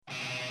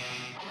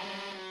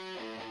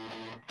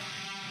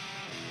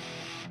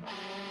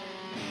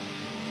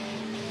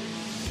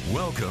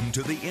Welcome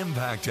to the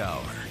Impact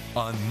Hour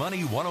on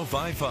Money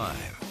 1055,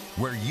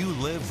 where you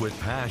live with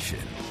passion,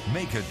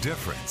 make a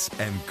difference,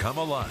 and come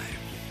alive.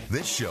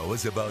 This show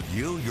is about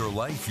you, your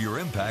life, your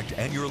impact,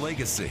 and your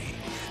legacy.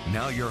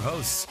 Now your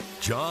hosts,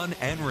 John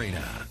and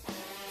Rena.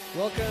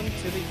 Welcome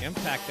to the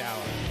Impact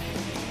Hour.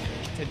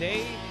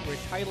 Today, we're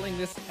titling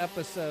this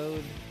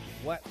episode,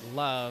 What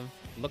Love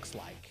Looks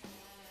Like.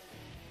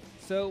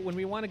 So when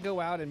we want to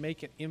go out and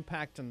make an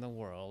impact in the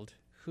world,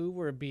 who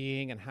we're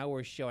being and how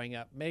we're showing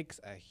up makes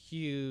a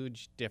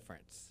huge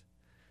difference.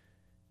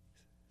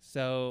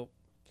 So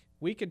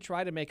we could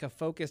try to make a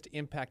focused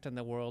impact on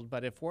the world,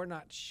 but if we're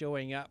not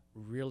showing up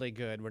really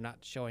good, we're not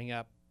showing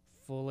up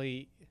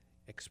fully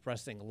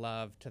expressing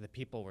love to the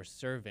people we're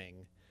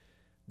serving,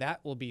 that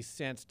will be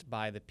sensed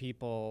by the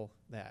people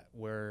that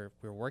we're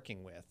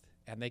working with,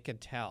 and they can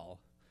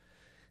tell.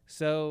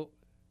 So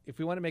if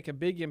we want to make a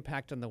big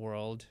impact on the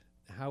world,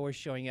 how we're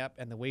showing up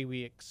and the way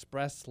we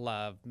express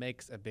love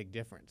makes a big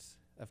difference.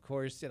 Of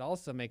course, it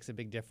also makes a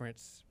big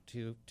difference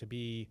to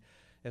be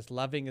as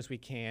loving as we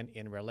can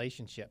in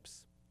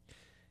relationships.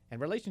 And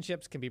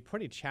relationships can be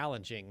pretty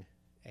challenging,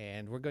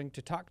 and we're going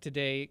to talk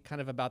today kind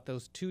of about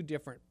those two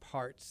different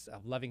parts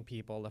of loving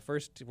people. The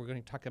first we're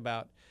going to talk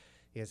about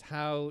is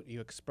how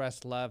you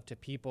express love to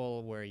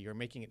people where you're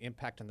making an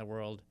impact on the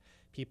world,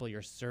 people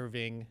you're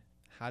serving.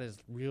 How does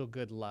real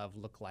good love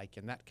look like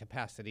in that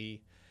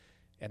capacity?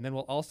 And then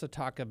we'll also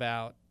talk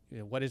about,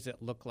 what does it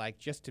look like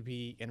just to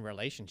be in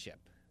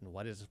relationship, and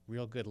what does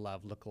real good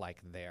love look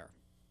like there?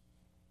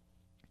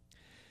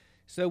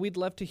 So we'd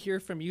love to hear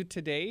from you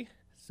today.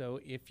 So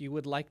if you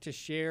would like to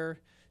share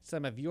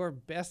some of your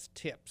best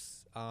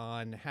tips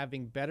on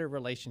having better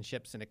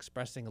relationships and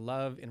expressing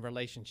love in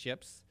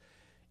relationships,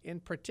 in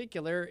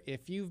particular,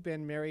 if you've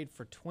been married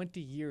for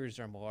 20 years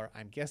or more,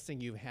 I'm guessing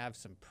you have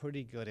some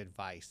pretty good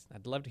advice.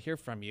 I'd love to hear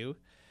from you.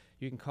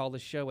 You can call the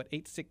show at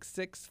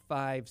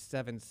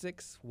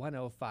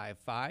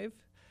 866-576-1055.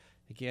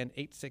 Again,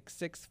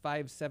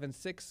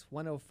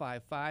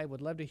 866-576-1055. Would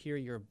love to hear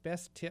your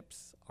best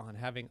tips on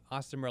having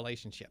awesome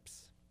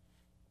relationships.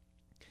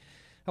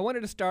 I wanted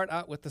to start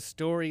out with the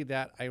story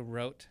that I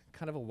wrote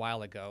kind of a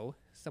while ago.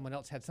 Someone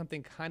else had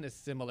something kind of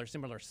similar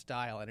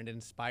style, and it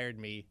inspired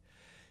me.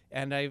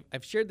 And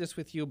I've shared this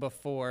with you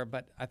before,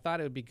 but I thought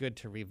it would be good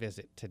to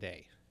revisit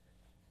today.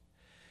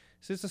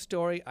 So it's a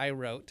story I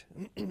wrote.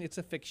 It's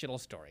a fictional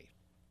story.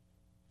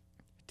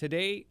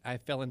 Today, I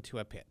fell into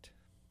a pit.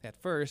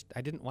 At first,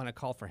 I didn't want to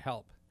call for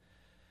help.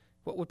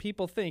 What would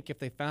people think if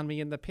they found me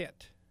in the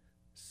pit?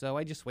 So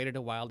I just waited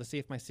a while to see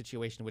if my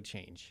situation would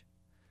change.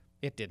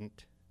 It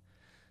didn't.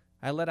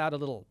 I let out a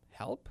little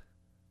help.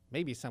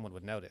 Maybe someone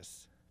would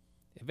notice.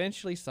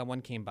 Eventually,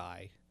 someone came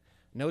by,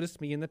 noticed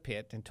me in the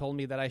pit, and told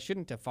me that I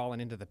shouldn't have fallen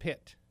into the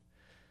pit.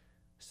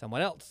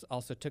 Someone else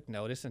also took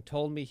notice and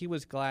told me he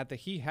was glad that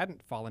he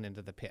hadn't fallen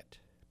into the pit.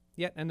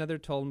 Yet another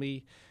told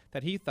me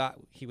that he thought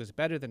he was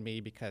better than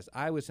me because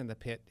I was in the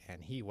pit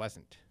and he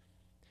wasn't.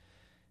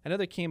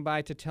 Another came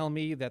by to tell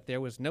me that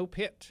there was no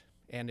pit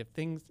and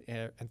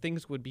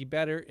things would be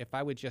better if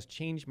I would just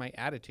change my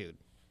attitude.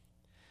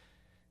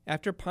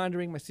 After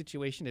pondering my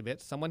situation a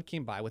bit, someone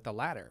came by with a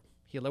ladder.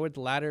 He lowered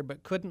the ladder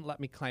but couldn't let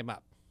me climb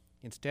up.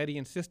 Instead, he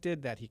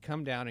insisted that he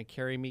come down and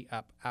carry me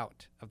up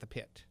out of the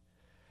pit.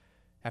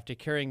 After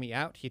carrying me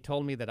out, he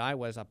told me that I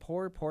was a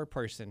poor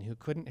person who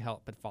couldn't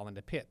help but fall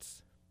into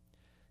pits.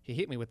 He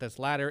hit me with this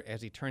ladder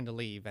as he turned to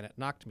leave, and it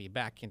knocked me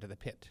back into the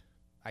pit.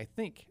 I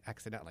think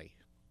accidentally.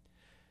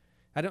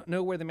 I don't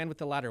know where the man with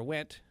the ladder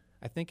went.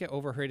 I think I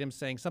overheard him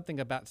saying something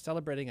about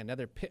celebrating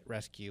another pit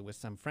rescue with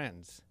some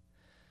friends.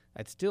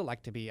 I'd still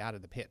like to be out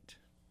of the pit.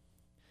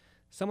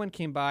 Someone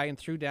came by and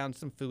threw down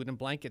some food and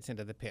blankets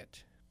into the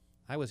pit.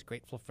 I was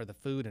grateful for the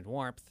food and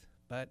warmth,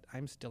 but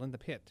I'm still in the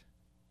pit.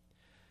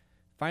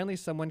 Finally,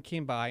 someone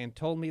came by and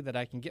told me that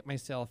I can get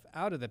myself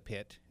out of the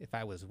pit if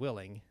I was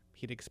willing.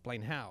 He'd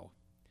explain how.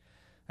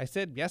 I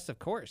said, yes, of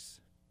course.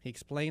 He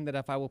explained that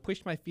if I will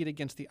push my feet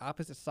against the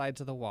opposite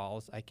sides of the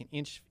walls, I can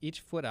inch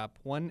each foot up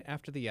one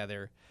after the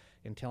other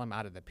until I'm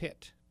out of the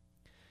pit.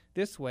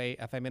 This way,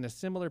 if I'm in a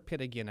similar pit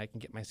again, I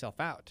can get myself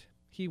out.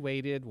 He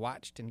waited,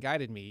 watched, and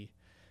guided me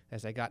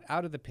as I got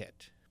out of the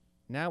pit.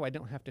 Now I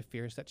don't have to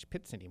fear such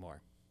pits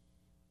anymore.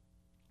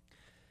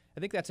 I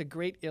think that's a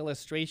great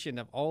illustration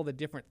of all the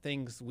different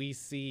things we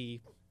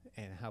see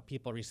and how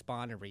people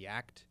respond and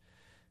react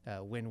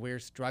when we're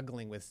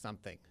struggling with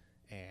something.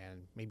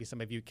 And maybe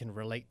some of you can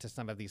relate to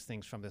some of these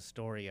things from the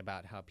story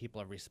about how people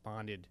have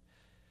responded.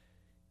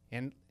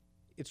 And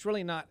it's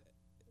really not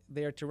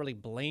there to really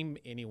blame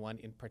anyone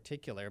in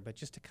particular, but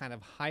just to kind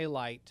of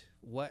highlight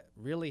what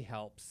really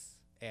helps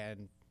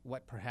and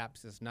what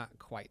perhaps is not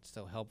quite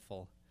so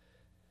helpful.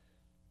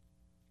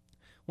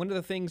 One of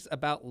the things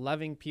about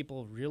loving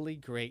people really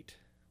great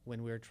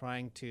when we're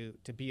trying to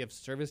be of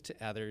service to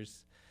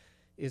others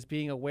is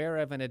being aware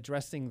of and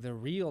addressing the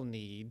real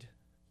need,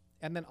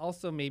 and then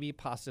also maybe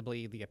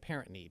possibly the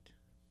apparent need.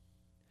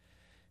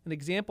 An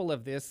example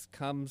of this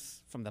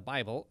comes from the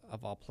Bible,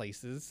 of all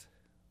places,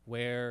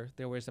 where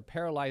there was a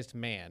paralyzed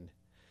man.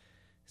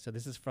 So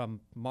this is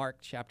from Mark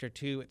chapter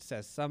 2. It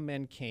says, "Some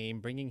men came,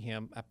 bringing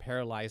him a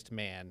paralyzed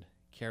man,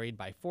 carried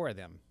by 4 of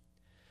them.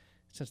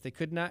 Since they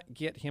could not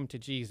get him to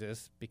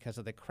Jesus because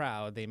of the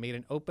crowd, they made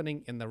an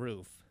opening in the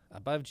roof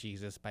above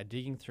Jesus by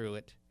digging through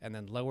it, and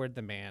then lowered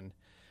the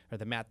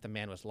mat the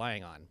man was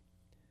lying on.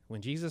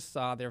 When Jesus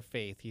saw their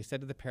faith, he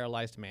said to the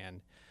paralyzed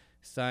man,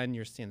 'Son,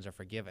 your sins are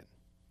forgiven.'"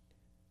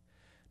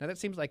 Now that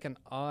seems like an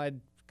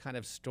odd kind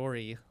of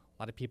story. A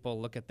lot of people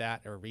look at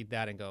that or read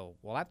that and go,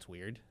 well, that's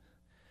weird.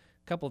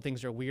 A couple of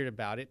things are weird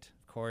about it.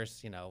 Of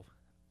course,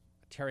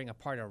 tearing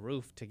apart a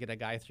roof to get a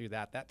guy through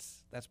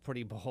that's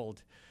pretty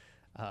bold.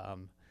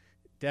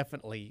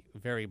 Definitely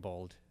very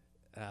bold.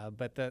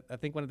 But I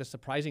think one of the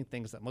surprising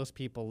things that most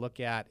people look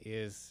at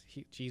is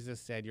Jesus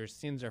said, "Your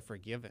sins are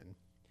forgiven,"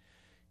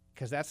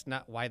 because that's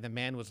not why the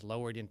man was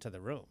lowered into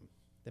the room.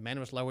 The man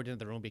was lowered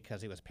into the room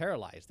because he was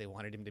paralyzed. They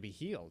wanted him to be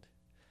healed.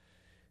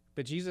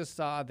 But Jesus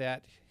saw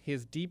that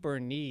his deeper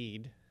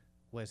need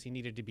was he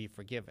needed to be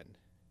forgiven.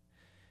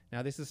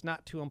 Now, this is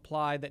not to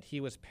imply that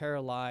he was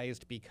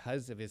paralyzed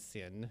because of his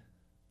sin.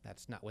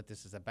 That's not what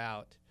this is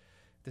about.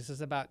 This is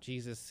about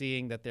Jesus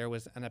seeing that there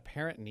was an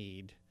apparent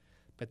need,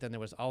 but then there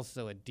was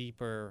also a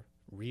deeper,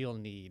 real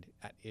need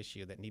at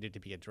issue that needed to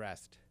be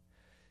addressed.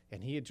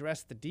 And he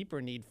addressed the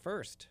deeper need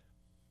first.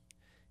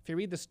 If you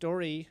read the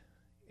story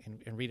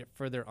and read it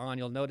further on,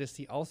 you'll notice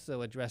he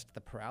also addressed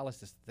the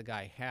paralysis that the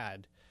guy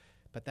had,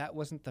 but that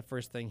wasn't the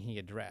first thing he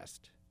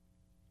addressed.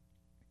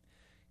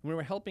 When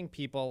we're helping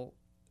people,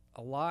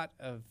 a lot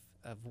of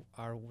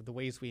the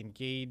ways we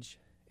engage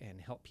and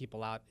help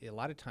people out, a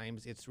lot of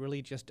times it's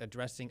really just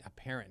addressing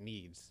apparent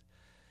needs.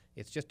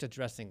 It's just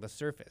addressing the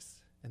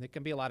surface. And there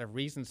can be a lot of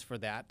reasons for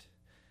that,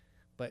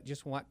 but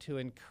just want to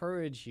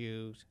encourage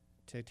you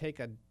to take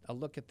a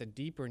look at the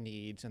deeper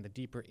needs and the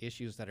deeper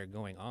issues that are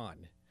going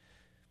on.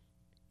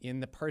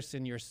 In the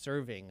person you're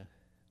serving,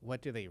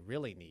 what do they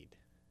really need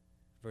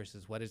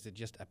versus what does it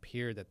just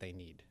appear that they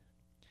need?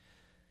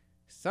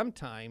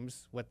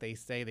 Sometimes what they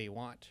say they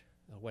want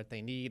or what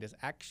they need is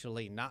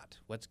actually not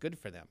what's good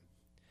for them.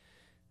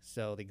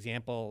 So the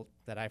example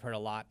that I've heard a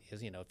lot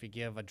is, if you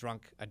give a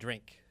drunk a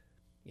drink,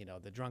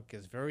 the drunk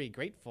is very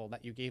grateful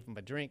that you gave him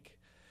a drink,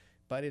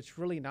 but it's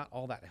really not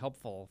all that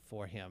helpful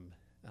for him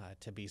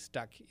to be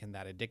stuck in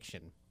that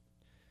addiction.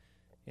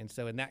 And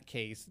so in that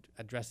case,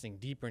 addressing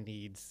deeper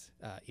needs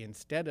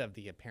instead of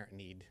the apparent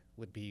need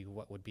would be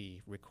what would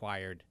be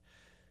required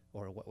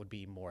or what would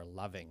be more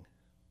loving.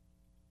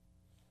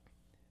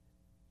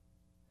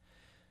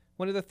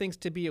 One of the things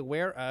to be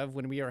aware of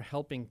when we are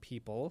helping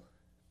people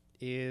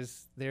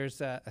is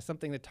there's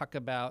something to talk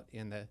about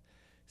in the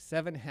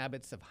 7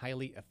 Habits of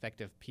Highly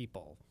Effective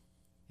People,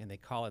 and they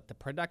call it the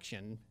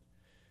production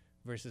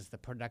versus the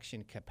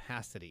production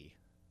capacity.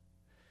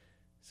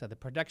 So the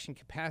production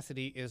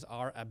capacity is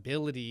our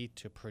ability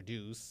to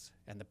produce,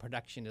 and the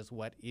production is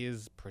what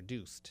is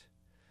produced.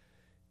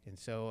 And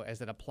so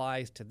as it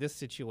applies to this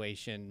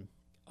situation,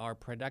 our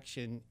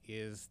production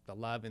is the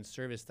love and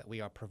service that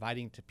we are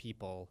providing to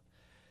people,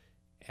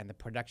 and the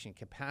production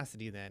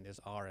capacity then is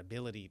our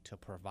ability to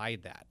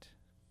provide that.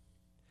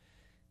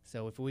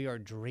 So if we are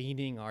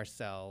draining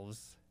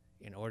ourselves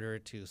in order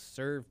to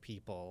serve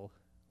people,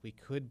 we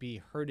could be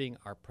hurting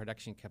our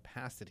production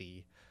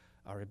capacity,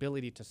 our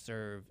ability to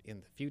serve in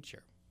the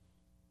future.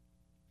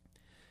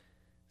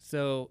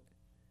 So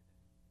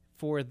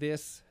for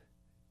this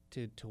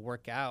to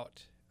work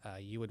out,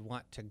 you would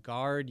want to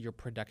guard your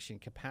production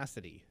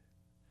capacity.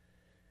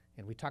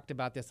 And we talked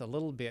about this a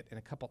little bit in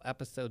a couple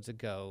episodes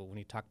ago when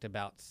we talked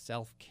about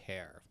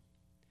self-care.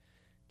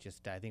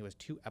 I think it was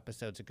 2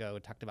 episodes ago, we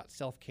talked about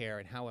self-care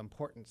and how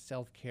important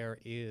self-care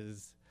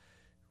is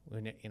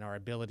in our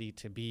ability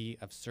to be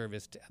of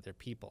service to other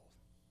people.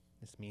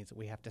 This means that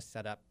we have to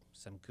set up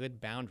some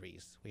good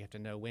boundaries. We have to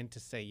know when to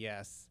say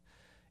yes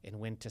and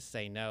when to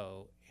say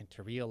no, and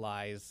to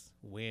realize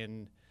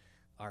when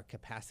our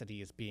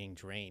capacity is being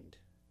drained.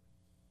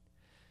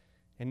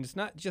 And it's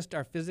not just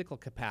our physical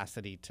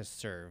capacity to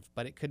serve,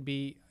 but it could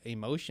be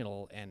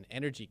emotional and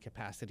energy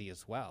capacity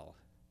as well.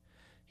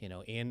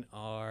 In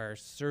our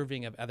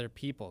serving of other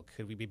people,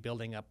 could we be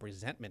building up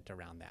resentment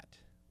around that?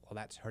 Well,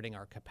 that's hurting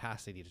our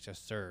capacity to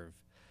just serve,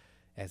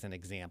 as an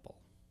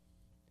example.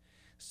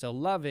 So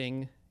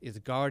loving is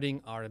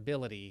guarding our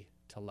ability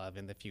to love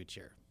in the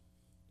future.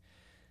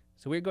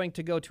 So we're going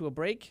to go to a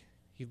break.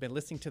 You've been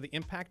listening to the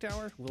Impact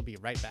Hour. We'll be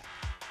right back.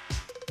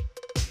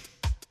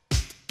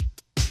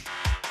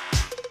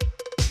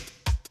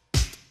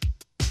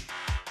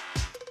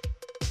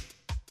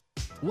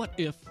 What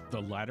if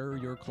the ladder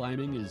you're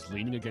climbing is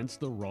leaning against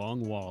the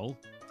wrong wall?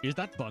 Is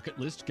that bucket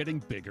list getting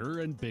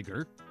bigger and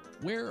bigger?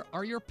 Where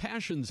are your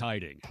passions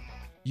hiding?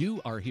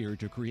 You are here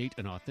to create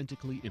an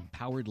authentically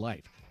empowered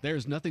life.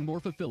 There's nothing more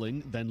fulfilling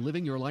than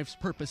living your life's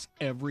purpose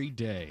every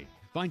day.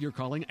 Find your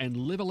calling and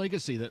live a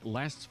legacy that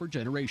lasts for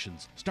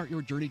generations. Start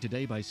your journey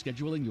today by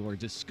scheduling your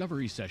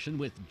discovery session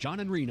with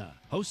John and Rena,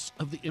 hosts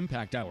of the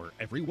Impact Hour,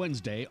 every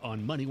Wednesday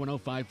on Money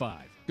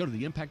 105.5. Go to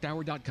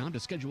theimpacthour.com to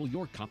schedule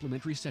your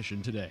complimentary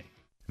session today.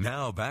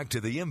 Now back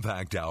to the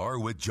Impact Hour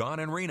with John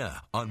and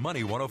Rena on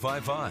Money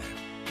 105.5.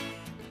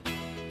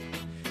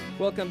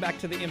 Welcome back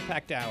to the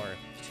Impact Hour.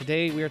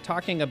 Today we are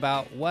talking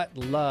about what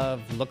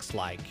love looks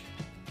like.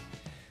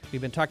 We've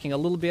been talking a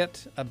little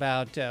bit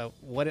about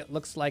what it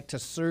looks like to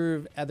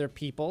serve other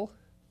people,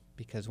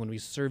 because when we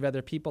serve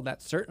other people,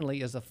 that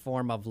certainly is a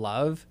form of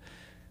love.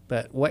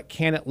 But what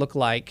can it look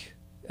like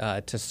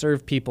to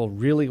serve people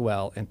really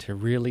well and to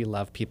really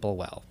love people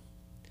well?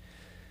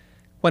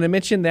 I want to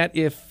mention that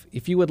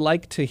if you would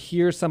like to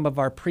hear some of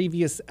our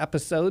previous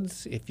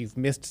episodes, if you've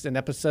missed an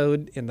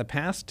episode in the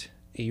past,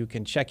 you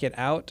can check it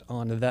out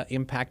on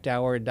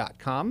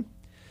theimpacthour.com.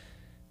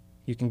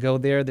 You can go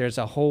there. There's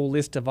a whole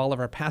list of all of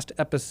our past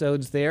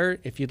episodes there.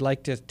 If you'd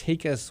like to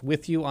take us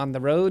with you on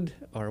the road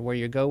or where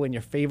you go in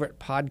your favorite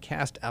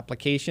podcast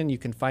application, you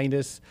can find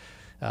us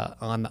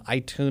on the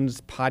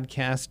iTunes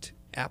podcast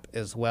app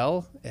as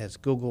well as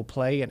Google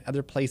Play and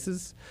other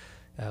places.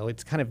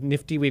 It's kind of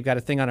nifty. We've got a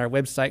thing on our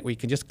website where you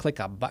can just click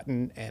a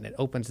button and it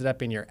opens it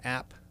up in your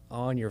app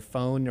on your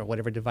phone or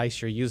whatever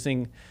device you're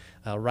using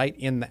right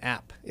in the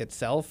app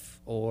itself.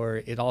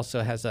 Or it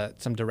also has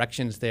some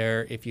directions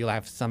there if you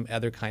have some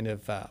other kind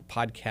of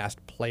podcast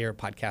player,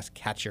 podcast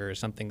catcher or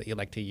something that you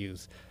like to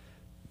use.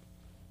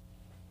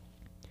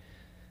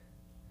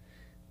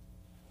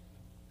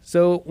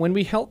 So when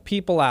we help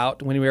people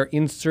out, when we are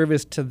in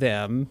service to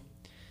them,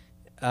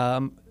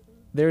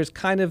 there's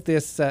kind of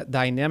this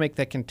dynamic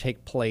that can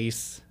take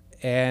place,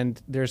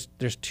 and there's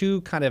two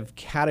kind of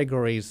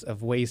categories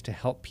of ways to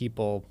help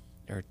people,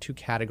 or two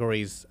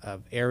categories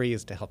of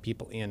areas to help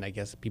people in, I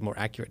guess it'd be more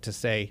accurate to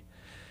say.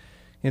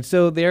 And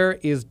so there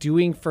is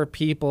doing for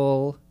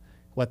people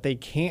what they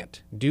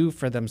can't do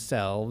for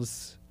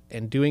themselves,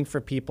 and doing for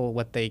people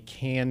what they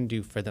can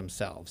do for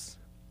themselves.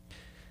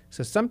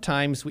 So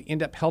sometimes we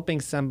end up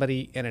helping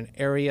somebody in an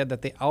area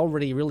that they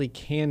already really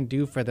can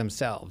do for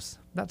themselves.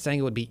 I'm not saying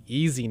it would be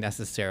easy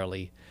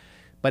necessarily,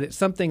 but it's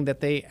something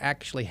that they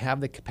actually have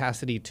the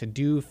capacity to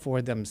do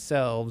for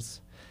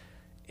themselves.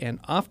 And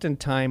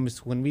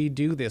oftentimes when we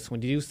do this,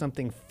 when you do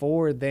something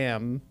for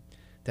them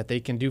that they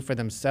can do for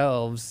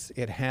themselves,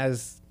 it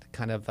has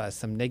kind of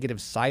some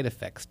negative side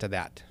effects to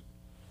that.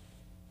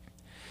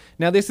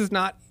 Now, this is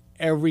not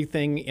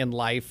everything in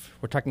life.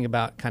 We're talking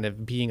about kind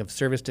of being of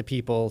service to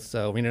people.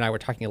 So Rena and I were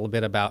talking a little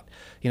bit about,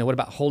 what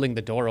about holding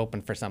the door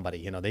open for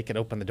somebody? They can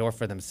open the door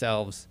for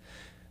themselves,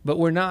 but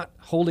we're not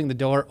holding the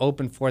door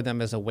open for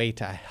them as a way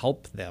to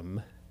help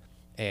them.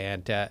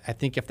 And I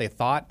think if they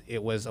thought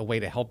it was a way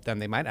to help them,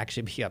 they might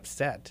actually be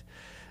upset.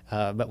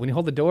 But when you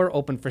hold the door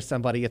open for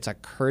somebody, it's a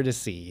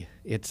courtesy.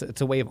 It's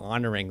a way of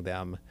honoring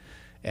them.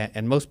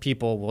 And most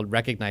people will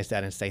recognize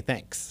that and say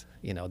thanks.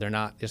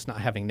 It's not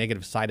having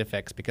negative side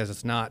effects, because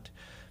it's not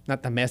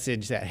the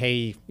message that,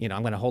 hey,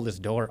 I'm going to hold this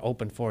door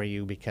open for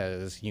you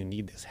because you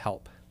need this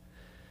help.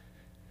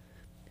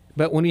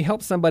 But when we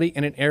help somebody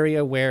in an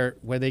area where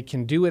they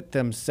can do it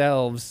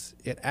themselves,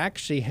 it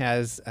actually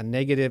has a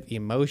negative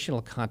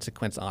emotional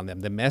consequence on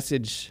them. The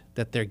message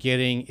that they're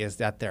getting is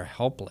that they're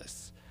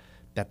helpless,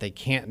 that they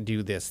can't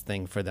do this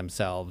thing for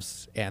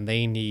themselves, and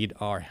they need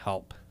our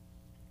help.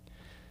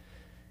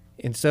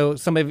 And so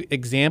some of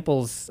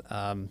examples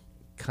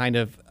kind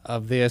of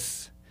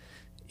this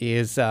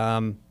is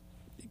Rena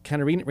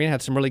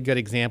had some really good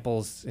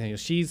examples.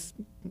 She's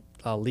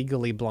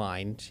legally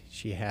blind.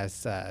 She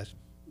has a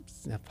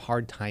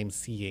hard time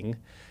seeing,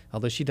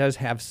 although she does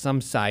have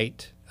some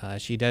sight.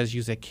 She does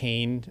use a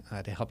cane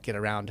to help get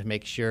around, to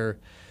make sure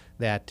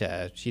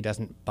that she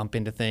doesn't bump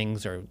into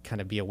things or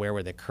kind of be aware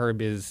where the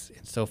curb is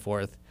and so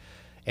forth.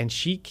 And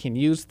she can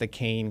use the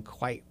cane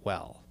quite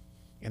well.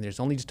 And there's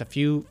only just a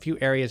few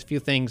areas, few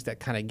things that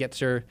kind of gets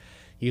her.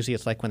 Usually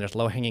it's like when there's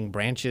low-hanging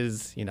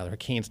branches, her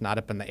cane's not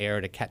up in the air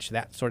to catch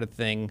that sort of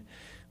thing.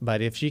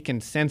 But if she can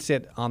sense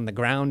it on the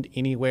ground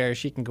anywhere,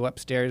 she can go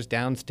upstairs,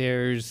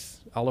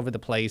 downstairs, all over the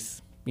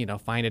place,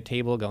 find a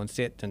table, go and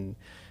sit and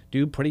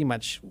do pretty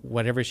much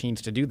whatever she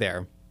needs to do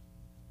there.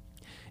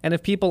 And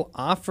if people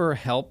offer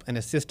help and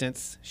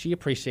assistance, she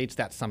appreciates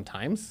that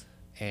sometimes.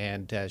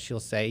 And she'll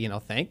say,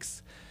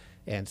 thanks.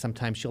 And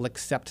sometimes she'll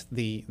accept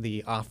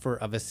the offer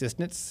of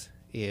assistance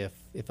if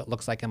it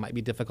looks like it might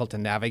be difficult to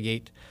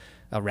navigate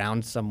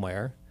around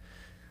somewhere.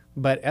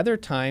 But other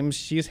times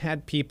she's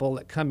had people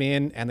that come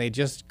in and they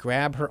just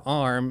grab her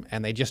arm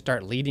and they just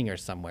start leading her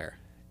somewhere.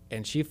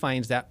 And she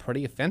finds that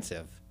pretty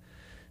offensive.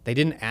 They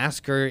didn't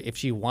ask her if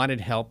she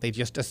wanted help, they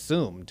just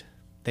assumed.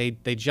 They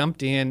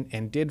jumped in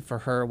and did for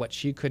her what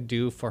she could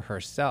do for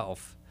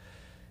herself.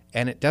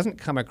 And it doesn't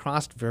come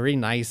across very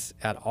nice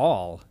at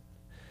all.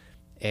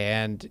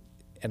 And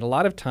a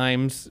lot of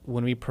times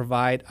when we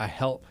provide a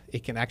help,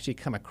 it can actually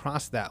come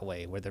across that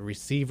way, where the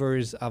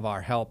receivers of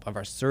our help, of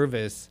our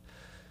service,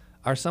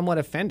 are somewhat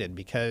offended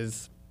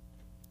because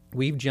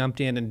we've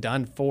jumped in and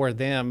done for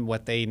them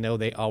what they know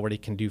they already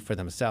can do for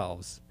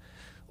themselves.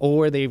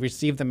 Or they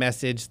receive the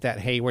message that,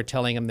 hey, we're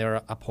telling them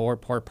they're a poor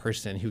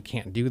person who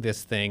can't do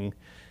this thing.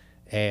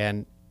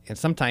 And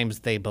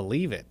sometimes they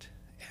believe it.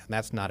 And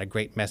that's not a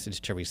great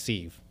message to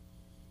receive.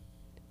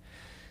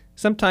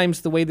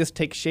 Sometimes the way this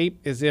takes shape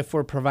is if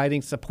we're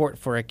providing support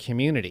for a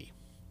community.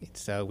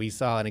 So we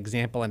saw an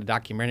example in a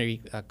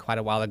documentary quite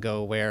a while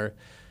ago where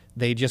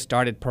they just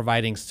started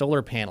providing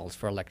solar panels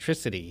for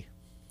electricity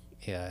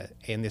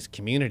in this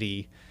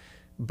community,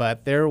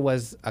 but there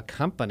was a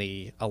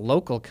company, a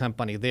local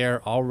company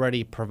there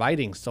already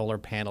providing solar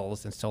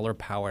panels and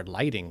solar-powered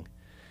lighting.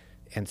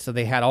 And so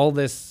they had all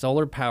this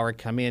solar power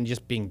come in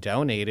just being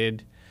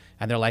donated,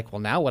 and they're like, well,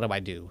 now what do I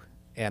do?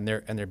 And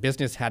their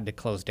business had to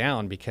close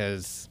down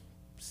because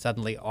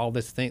suddenly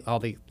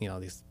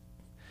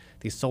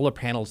these solar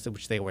panels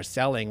which they were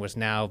selling was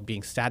now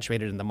being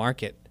saturated in the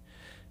market,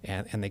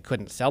 and they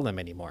couldn't sell them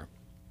anymore.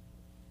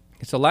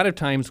 So a lot of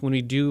times when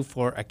we do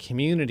for a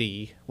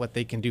community what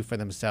they can do for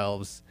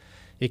themselves,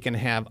 it can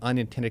have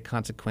unintended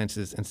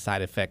consequences and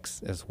side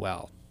effects as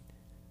well.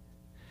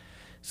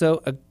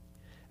 So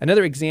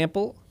another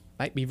example,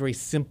 might be a very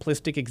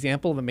simplistic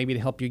example, but maybe to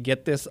help you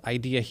get this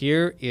idea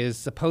here is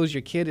suppose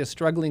your kid is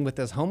struggling with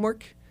his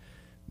homework,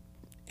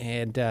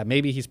 and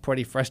maybe he's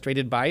pretty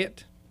frustrated by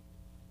it.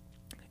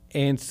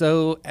 And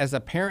so as a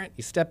parent,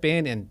 you step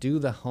in and do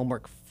the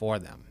homework for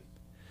them.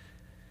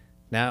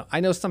 Now, I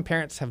know some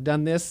parents have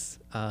done this.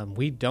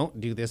 We don't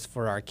do this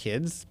for our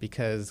kids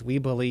because we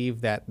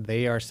believe that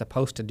they are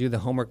supposed to do the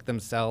homework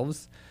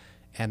themselves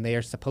and they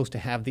are supposed to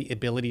have the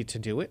ability to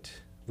do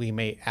it. We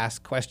may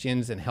ask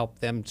questions and help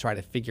them try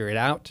to figure it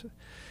out,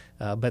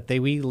 but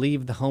we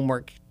leave the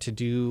homework to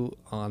do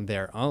on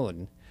their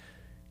own,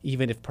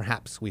 even if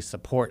perhaps we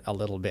support a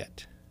little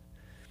bit.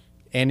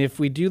 And if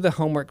we do the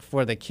homework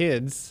for the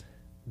kids,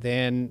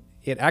 then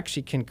it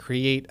actually can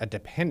create a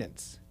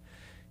dependence.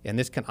 And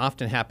this can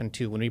often happen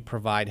too when we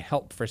provide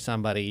help for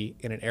somebody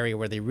in an area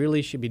where they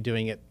really should be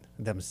doing it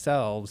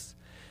themselves.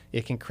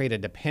 It can create a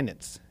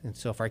dependence. And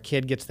so if our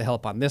kid gets the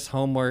help on this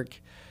homework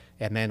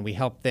and then we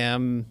help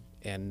them,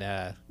 and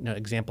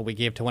example we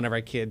gave to one of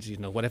our kids,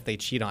 what if they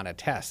cheat on a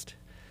test?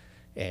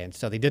 And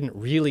so they didn't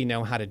really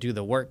know how to do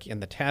the work in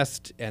the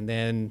test, and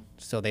then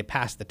so they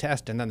passed the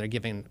test, and then they're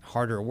given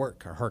harder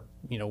work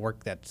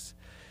work that's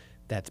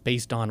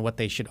based on what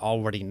they should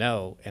already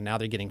know, and now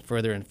they're getting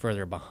further and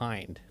further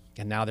behind.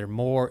 And now they're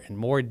more and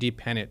more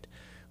dependent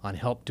on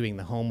help doing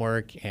the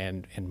homework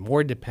and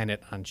more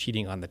dependent on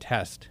cheating on the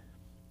test.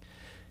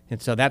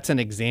 And so that's an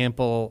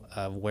example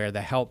of where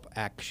the help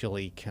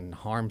actually can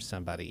harm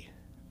somebody.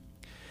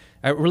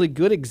 A really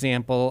good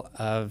example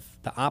of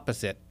the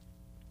opposite,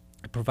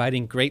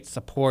 providing great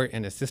support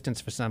and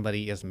assistance for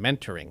somebody, is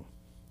mentoring.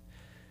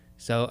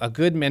 So a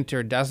good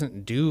mentor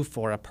doesn't do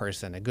for a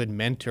person. A good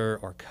mentor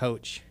or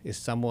coach is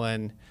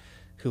someone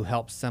who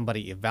helps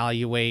somebody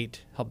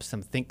evaluate, helps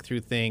them think through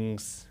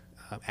things,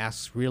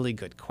 asks really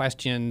good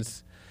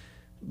questions,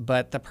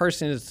 but the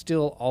person is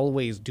still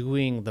always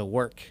doing the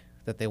work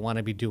that they want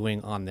to be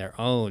doing on their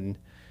own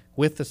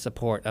with the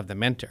support of the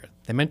mentor.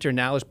 The mentor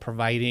now is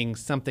providing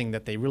something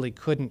that they really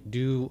couldn't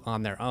do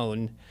on their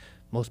own.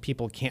 Most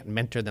people can't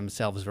mentor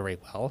themselves very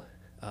well,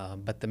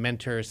 but the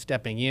mentor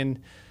stepping in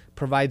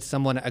provides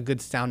someone a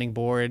good sounding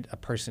board, a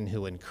person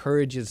who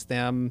encourages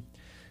them,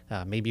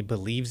 maybe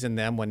believes in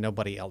them when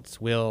nobody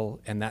else will,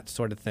 and that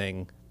sort of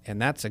thing.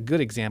 And that's a good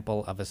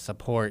example of a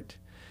support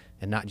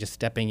and not just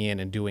stepping in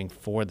and doing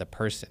for the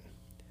person.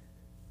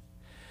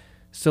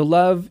 So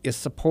love is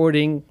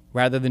supporting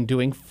rather than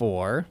doing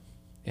for,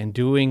 and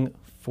doing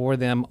for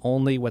them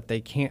only what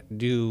they can't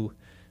do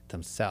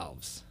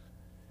themselves.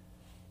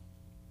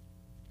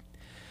 I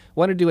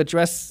wanted to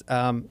address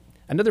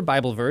another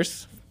Bible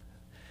verse.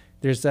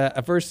 There's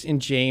a verse in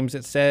James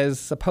that says,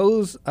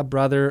 suppose a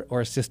brother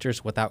or a sister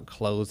is without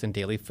clothes and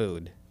daily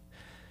food.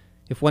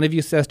 If one of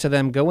you says to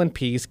them, go in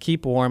peace,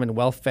 keep warm and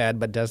well fed,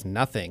 but does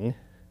nothing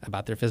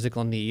about their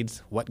physical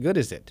needs, what good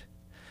is it?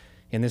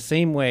 In the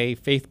same way,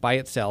 faith by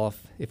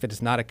itself, if it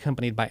is not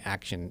accompanied by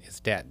action,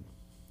 is dead.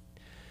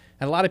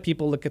 And a lot of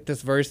people look at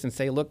this verse and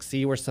say, look,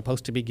 see, we're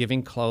supposed to be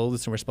giving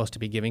clothes and we're supposed to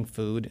be giving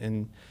food,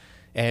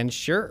 and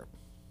sure.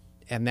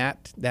 And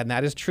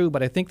that is true,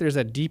 but I think there's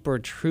a deeper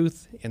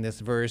truth in this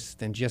verse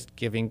than just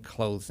giving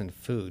clothes and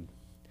food.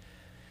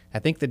 I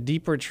think the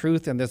deeper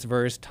truth in this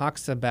verse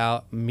talks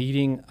about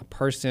meeting a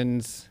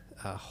person's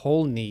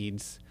whole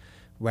needs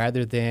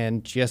rather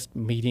than just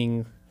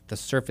meeting the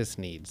surface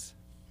needs.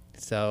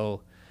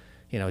 So,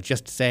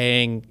 just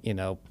saying,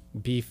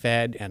 be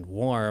fed and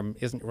warm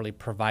isn't really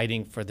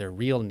providing for their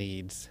real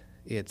needs.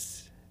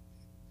 It's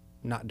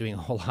not doing a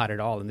whole lot at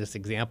all in this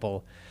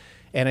example.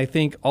 And I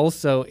think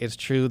also it's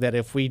true that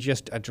if we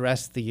just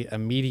address the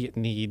immediate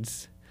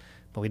needs,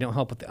 but we don't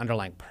help with the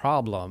underlying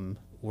problem,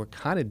 we're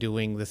kind of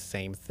doing the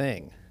same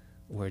thing.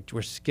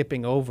 We're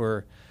skipping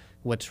over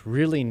what's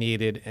really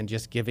needed and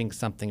just giving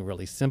something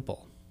really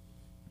simple.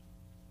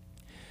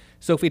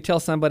 So if we tell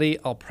somebody,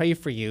 I'll pray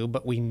for you,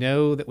 but we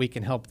know that we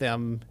can help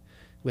them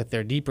with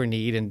their deeper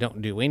need and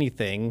don't do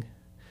anything,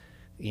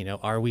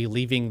 are we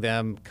leaving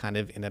them kind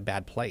of in a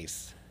bad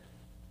place?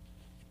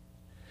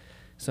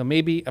 So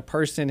maybe a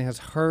person has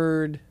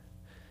heard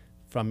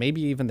from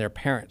maybe even their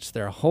parents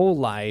their whole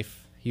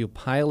life, you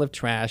pile of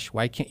trash,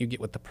 why can't you get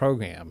with the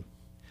program?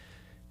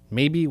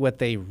 Maybe what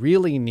they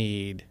really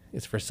need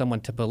is for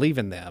someone to believe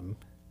in them,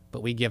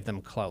 but we give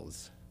them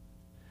clothes?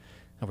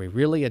 Are we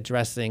really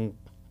addressing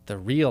the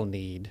real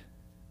need,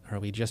 or are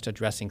we just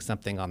addressing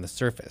something on the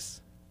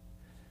surface?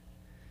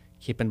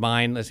 Keep in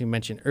mind, as we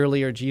mentioned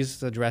earlier,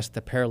 Jesus addressed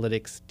the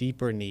paralytic's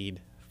deeper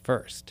need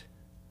first.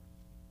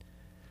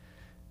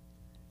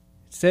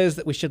 It says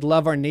that we should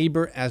love our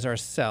neighbor as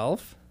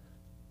ourselves.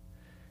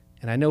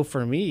 And I know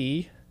for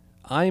me,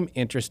 I'm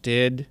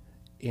interested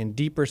in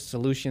deeper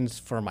solutions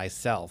for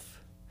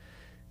myself.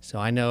 So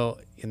I know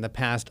in the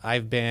past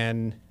I've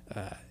been,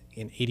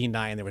 in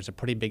 '89, there was a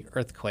pretty big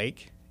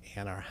earthquake,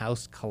 and our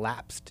house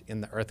collapsed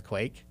in the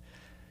earthquake.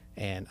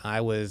 And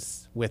I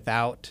was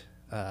without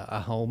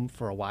a home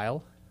for a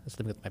while. I was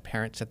living with my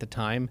parents at the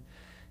time,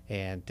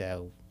 and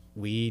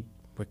we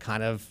were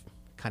kind of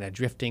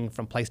drifting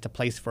from place to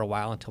place for a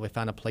while until we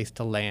found a place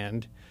to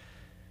land.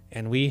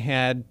 And we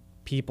had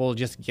people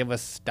just give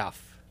us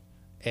stuff,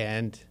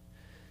 and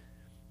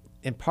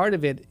part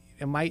of it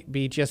might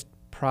be just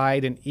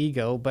pride and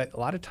ego, but a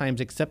lot of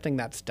times accepting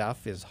that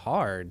stuff is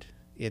hard.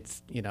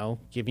 It's,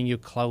 giving you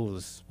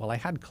clothes. Well, I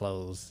had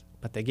clothes,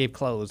 but they gave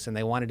clothes, and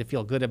they wanted to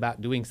feel good about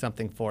doing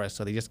something for us,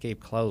 so they just gave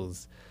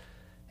clothes.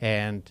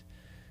 And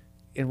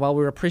while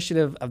we were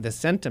appreciative of the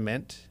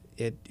sentiment,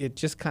 it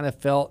just kind of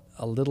felt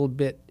a little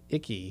bit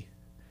icky.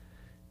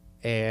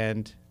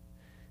 And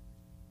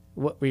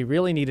what we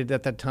really needed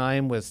at that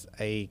time was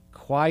a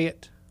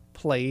quiet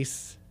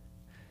place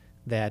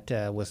that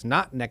was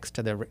not next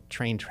to the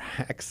train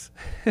tracks,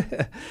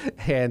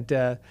 and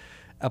a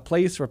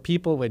place where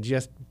people would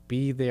just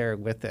be there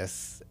with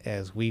us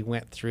as we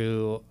went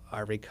through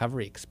our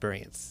recovery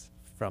experience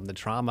from the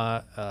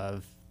trauma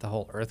of the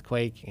whole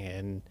earthquake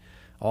and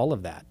all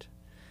of that.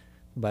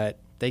 But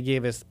they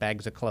gave us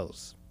bags of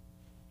clothes.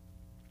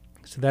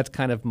 So that's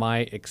kind of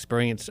my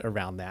experience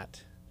around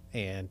that.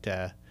 And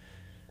I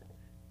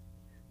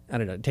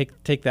don't know,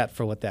 take that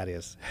for what that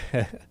is.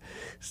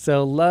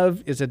 So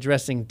love is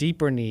addressing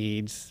deeper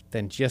needs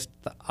than just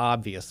the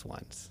obvious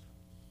ones.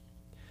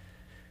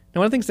 Now,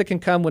 one of the things that can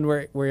come when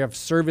we have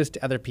service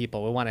to other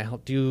people, we want to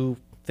help do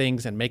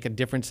things and make a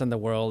difference in the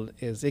world,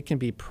 is it can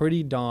be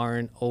pretty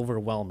darn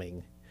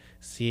overwhelming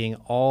seeing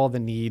all the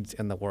needs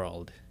in the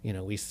world.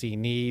 We see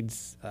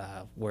needs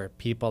where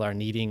people are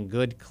needing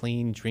good,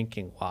 clean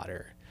drinking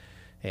water,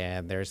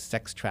 and there's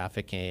sex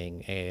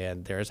trafficking,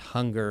 and there's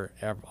hunger,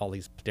 all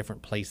these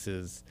different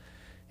places,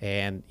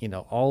 and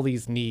all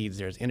these needs.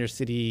 There's inner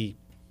city,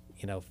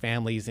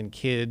 families and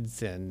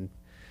kids, and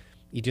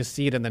you just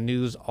see it in the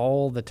news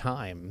all the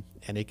time,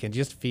 and it can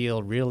just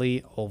feel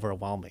really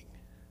overwhelming.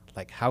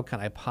 Like, how can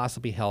I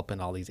possibly help in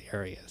all these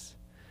areas?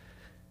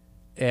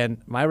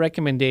 And my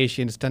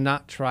recommendation is to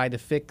not try to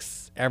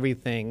fix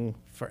everything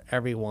for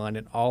everyone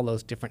in all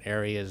those different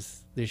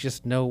areas. There's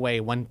just no way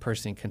one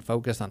person can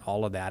focus on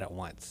all of that at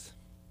once.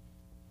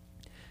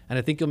 And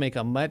I think you'll make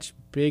a much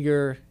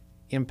bigger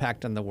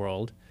impact on the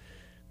world,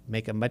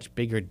 make a much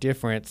bigger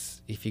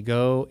difference if you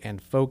go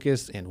and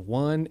focus in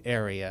one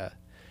area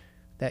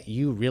that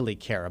you really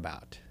care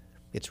about.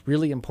 It's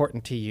really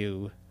important to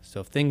you.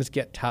 So if things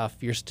get tough,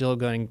 you're still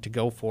going to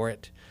go for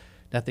it.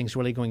 Nothing's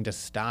really going to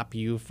stop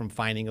you from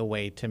finding a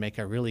way to make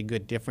a really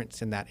good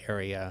difference in that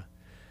area.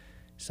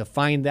 So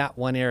find that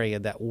one area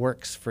that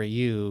works for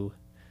you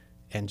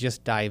and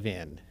just dive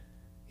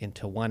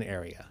into one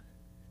area.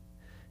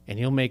 And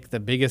you'll make the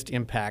biggest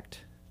impact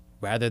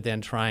rather than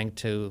trying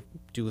to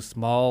do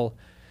small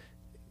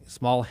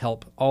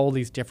help all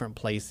these different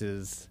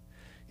places.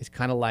 It's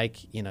kind of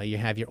like, you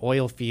have your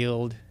oil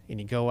field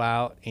and you go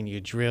out and you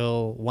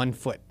drill 1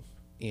 foot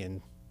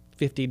in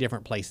 50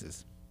 different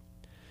places.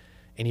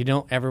 And you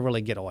don't ever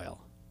really get oil.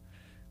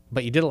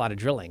 But you did a lot of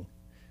drilling.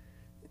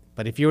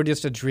 But if you were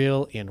just to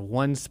drill in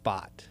one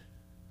spot,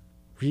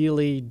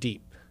 really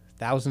deep,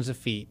 thousands of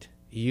feet,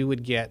 you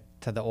would get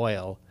to the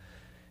oil.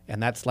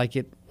 And that's what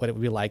it would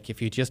be like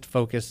if you just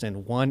focus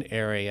in one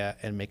area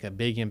and make a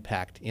big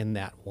impact in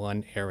that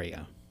one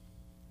area.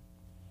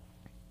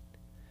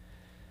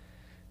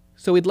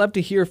 So we'd love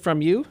to hear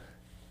from you.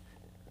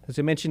 As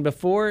I mentioned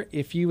before,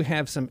 if you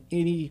have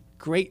any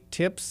great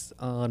tips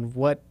on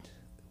what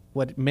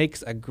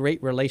makes a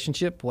great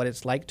relationship, what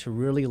it's like to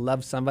really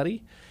love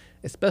somebody,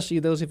 especially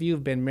those of you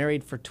who've been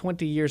married for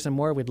 20 years or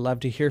more, we'd love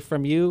to hear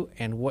from you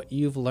and what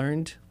you've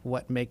learned,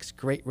 what makes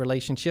great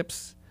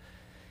relationships.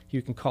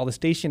 You can call the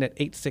station at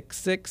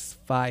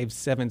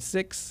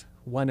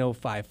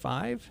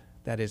 866-576-1055.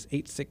 That is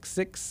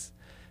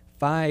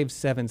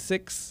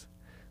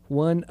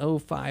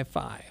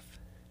 866-576-1055.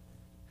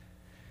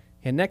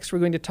 And next, we're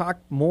going to talk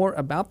more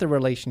about the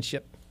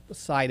relationship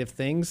side of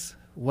things.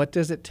 What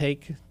does it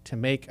take to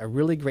make a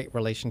really great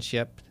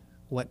relationship?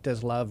 What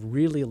does love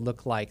really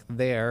look like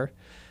there?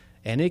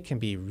 And it can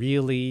be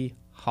really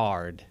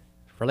hard.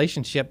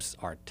 Relationships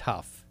are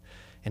tough,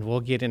 and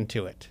we'll get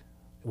into it.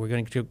 We're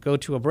going to go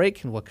to a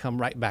break, and we'll come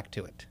right back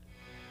to it.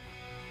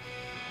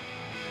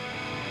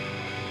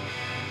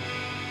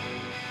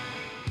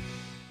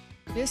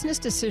 Business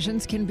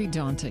decisions can be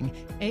daunting.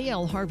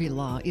 A.L. Harvey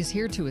Law is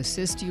here to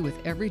assist you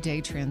with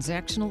everyday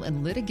transactional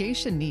and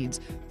litigation needs,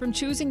 from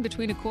choosing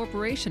between a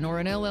corporation or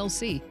an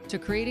LLC to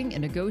creating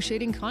and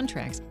negotiating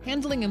contracts,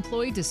 handling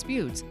employee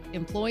disputes,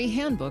 employee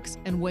handbooks,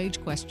 and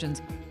wage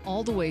questions,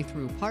 all the way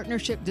through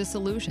partnership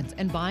dissolutions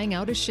and buying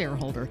out a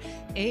shareholder.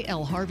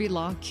 A.L. Harvey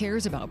Law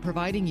cares about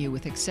providing you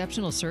with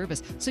exceptional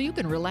service so you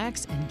can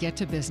relax and get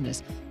to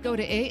business. Go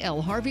to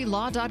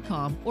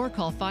alharveylaw.com or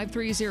call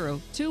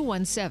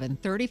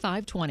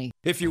 530-217-3520.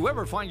 If you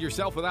ever find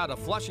yourself without a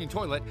flushing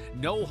toilet,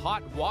 no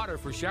hot water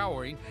for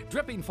showering,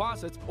 dripping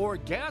faucets, or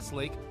gas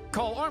leak,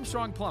 call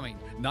Armstrong Plumbing,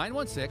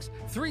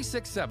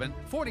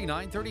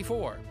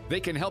 916-367-4934. They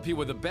can help you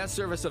with the best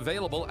service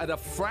available at a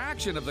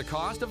fraction of the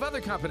cost of other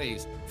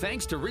companies.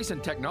 Thanks to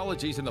recent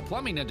technologies in the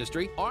plumbing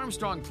industry,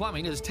 Armstrong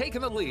Plumbing has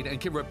taken the lead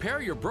and can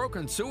repair your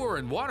broken sewer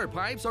and water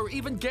pipes or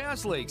even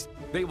gas leaks.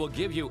 They will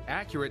give you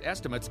accurate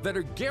estimates that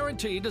are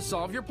guaranteed to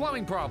solve your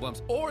plumbing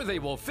problems, or they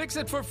will fix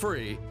it for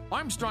free.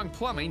 Armstrong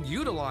Plumbing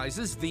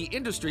utilizes the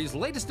industry's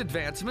latest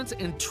advancements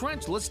in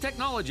trenchless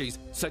technologies,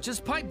 such as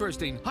pipe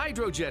bursting,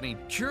 hydrojetting,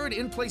 cured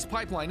in-place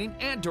pipelining,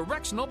 and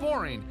directional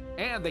boring.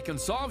 And they can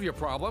solve your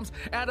problems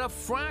at a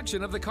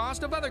fraction of the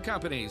cost of other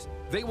companies.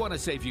 They want to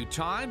save you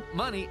time,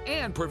 money,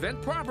 and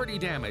prevent property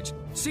damage.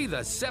 See the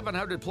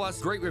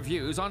 700-plus great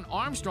reviews on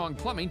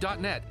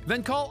ArmstrongPlumbing.net.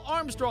 Then call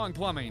Armstrong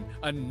Plumbing,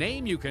 a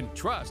name you can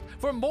trust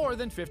for more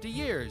than 50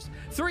 years.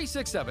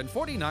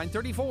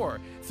 367-4934.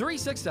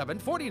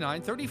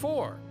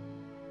 367-4934.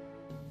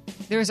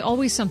 There's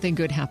always something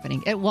good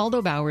happening at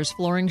Waldo Bowers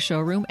Flooring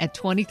Showroom at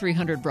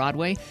 2300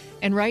 Broadway.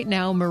 And right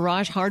now,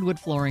 Mirage Hardwood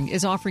Flooring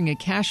is offering a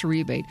cash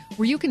rebate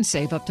where you can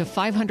save up to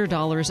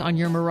 $500 on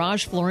your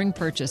Mirage flooring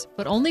purchase,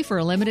 but only for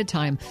a limited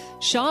time.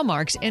 Shaw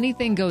marks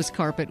Anything Goes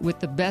carpet with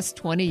the best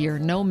 20-year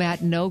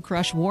no-mat,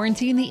 no-crush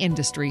warranty in the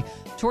industry.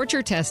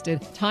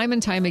 Torture-tested time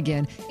and time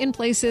again in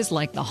places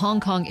like the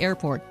Hong Kong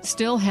airport,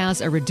 still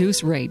has a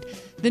reduced rate.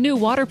 The new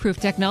waterproof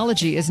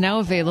technology is now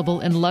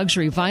available in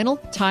luxury vinyl,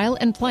 tile,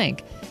 and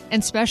plank.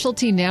 And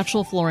specialty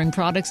natural flooring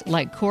products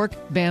like cork,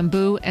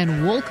 bamboo,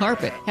 and wool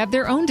carpet have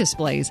their own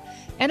displays.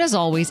 And as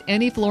always,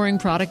 any flooring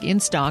product in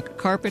stock,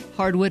 carpet,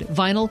 hardwood,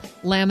 vinyl,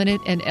 laminate,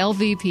 and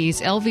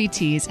LVPs,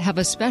 LVTs have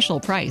a special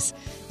price.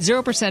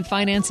 0%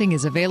 financing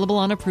is available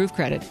on approved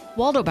credit.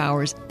 Waldo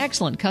Bowers,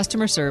 excellent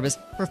customer service,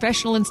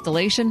 professional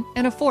installation,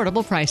 and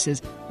affordable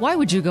prices. Why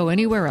would you go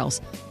anywhere else?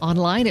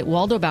 Online at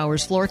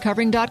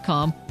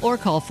waldobowersfloorcovering.com or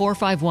call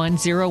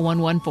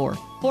 451-0114.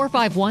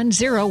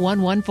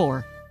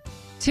 451-0114.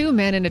 Two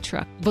Men in a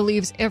Truck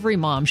believes every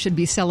mom should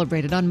be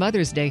celebrated on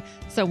Mother's Day.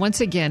 So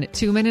once again,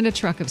 Two Men in a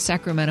Truck of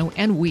Sacramento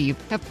and Weave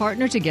have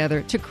partnered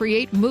together to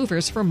create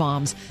Movers for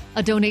Moms,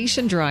 a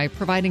donation drive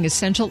providing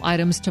essential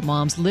items to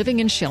moms living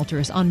in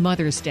shelters on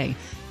Mother's Day.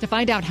 To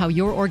find out how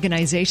your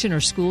organization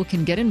or school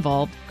can get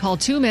involved, call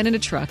Two Men in a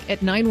Truck at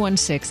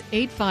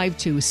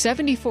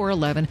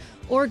 916-852-7411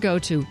 or go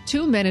to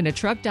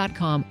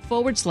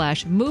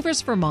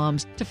twomeninatruck.com/Movers for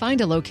Moms to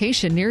find a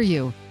location near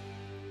you.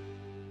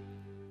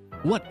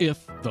 What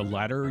if the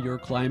ladder you're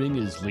climbing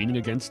is leaning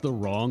against the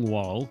wrong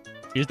wall?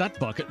 Is that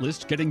bucket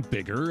list getting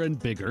bigger and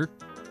bigger?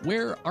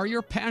 Where are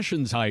your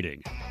passions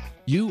hiding?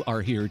 You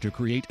are here to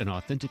create an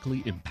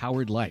authentically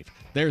empowered life.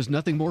 There's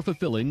nothing more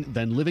fulfilling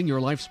than living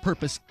your life's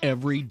purpose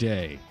every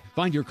day.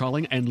 Find your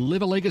calling and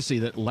live a legacy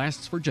that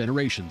lasts for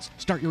generations.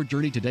 Start your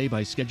journey today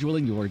by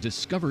scheduling your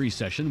discovery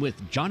session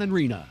with John and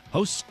Rena,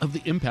 hosts of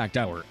the Impact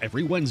Hour,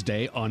 every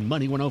Wednesday on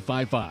Money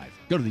 105.5.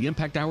 Go to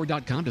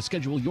theimpacthour.com to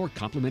schedule your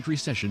complimentary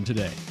session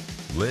today.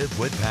 Live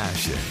with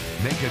passion,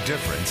 make a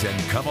difference, and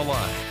come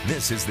alive.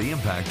 This is the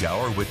Impact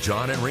Hour with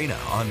John and Rena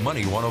on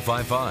Money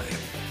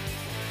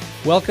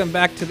 105.5. Welcome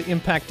back to the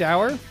Impact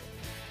Hour.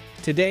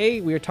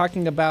 Today we are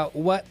talking about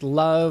what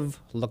love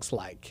looks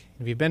like.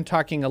 We've been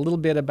talking a little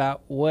bit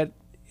about what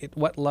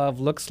love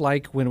looks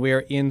like when we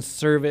are in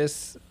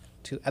service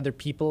to other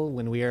people,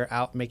 when we are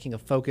out making a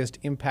focused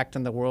impact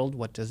on the world.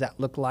 What does that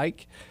look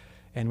like?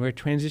 And we're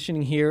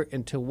transitioning here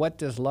into what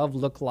does love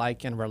look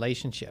like in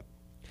relationship.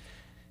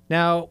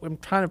 Now, I'm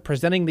kind of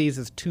presenting these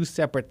as two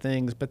separate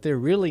things, but they're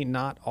really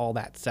not all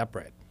that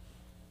separate.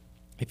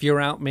 If you're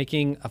out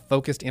making a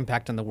focused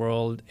impact on the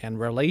world and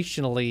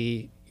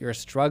relationally you're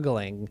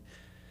struggling,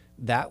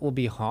 that will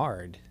be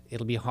hard.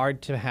 It'll be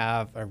hard to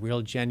have a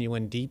real,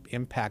 genuine, deep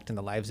impact in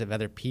the lives of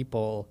other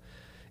people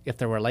if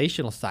the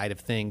relational side of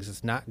things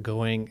is not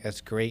going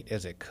as great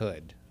as it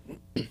could.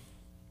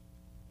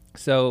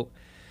 So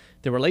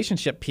the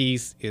relationship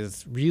piece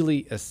is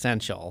really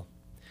essential.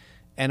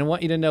 And I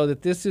want you to know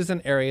that this is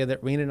an area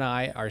that Rena and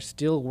I are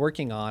still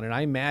working on, and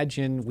I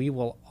imagine we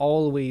will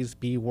always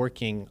be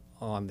working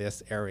on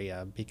this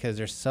area because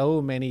there's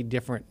so many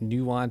different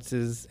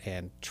nuances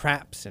and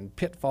traps and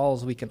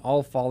pitfalls we can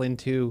all fall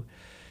into,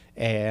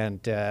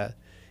 and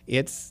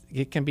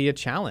it can be a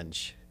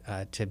challenge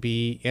to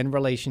be in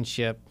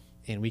relationship,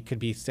 and we could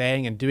be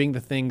saying and doing the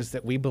things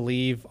that we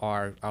believe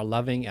are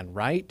loving and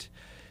right,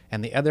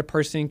 and the other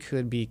person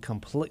could be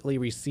completely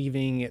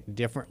receiving it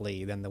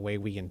differently than the way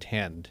we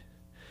intend.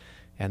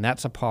 And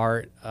that's a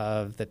part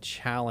of the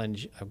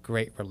challenge of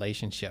great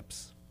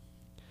relationships.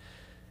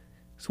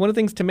 So one of the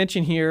things to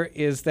mention here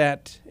is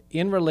that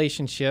in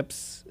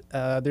relationships,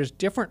 there's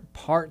different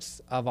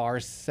parts of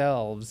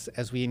ourselves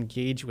as we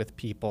engage with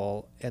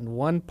people. And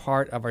one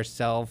part of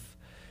ourself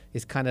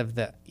is kind of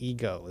the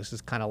ego. This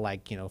is kind of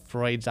like,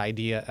 Freud's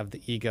idea of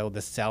the ego,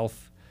 the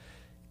self.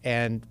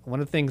 And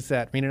one of the things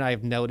that Rena and I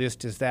have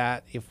noticed is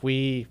that if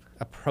we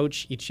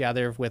approach each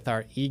other with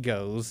our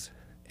egos,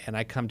 and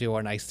I come to her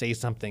and I say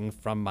something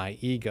from my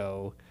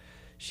ego,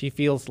 she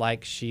feels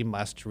like she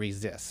must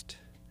resist.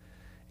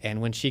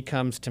 And when she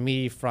comes to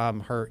me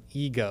from her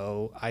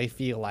ego, I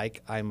feel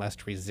like I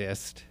must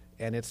resist,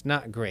 and it's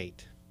not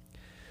great.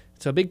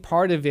 So a big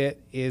part of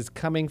it is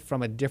coming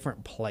from a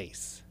different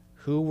place.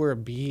 Who we're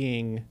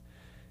being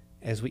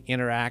as we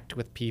interact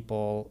with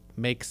people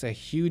makes a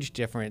huge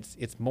difference.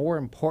 It's more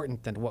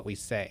important than what we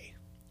say.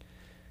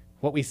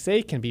 What we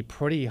say can be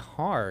pretty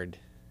hard,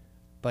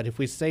 but if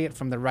we say it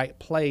from the right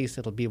place,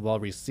 it'll be well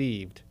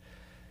received.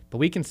 But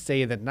we can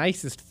say the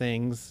nicest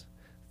things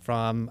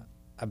from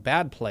a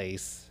bad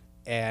place,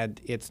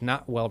 and it's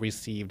not well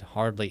received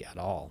hardly at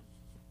all.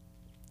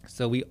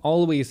 So we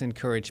always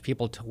encourage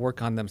people to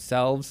work on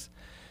themselves.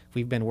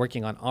 We've been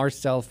working on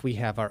ourselves. We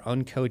have our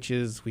own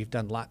coaches. We've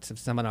done lots of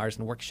seminars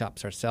and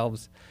workshops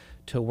ourselves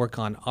to work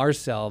on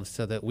ourselves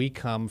so that we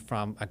come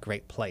from a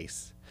great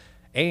place.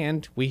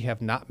 And we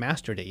have not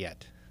mastered it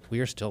yet. We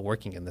are still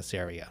working in this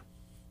area.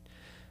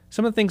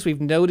 Some of the things we've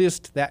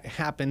noticed that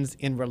happens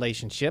in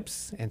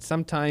relationships, and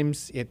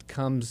sometimes it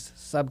comes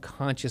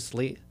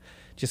subconsciously,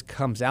 just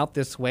comes out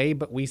this way,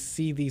 but we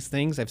see these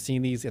things. I've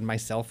seen these in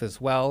myself as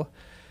well,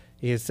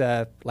 is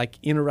like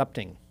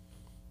interrupting.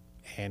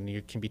 And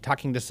you can be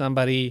talking to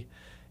somebody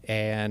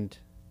and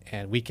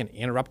we can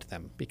interrupt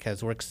them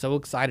because we're so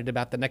excited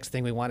about the next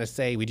thing we want to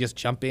say. We just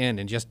jump in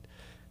and just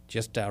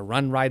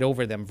run right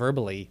over them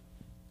verbally.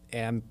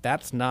 And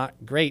that's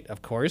not great,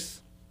 of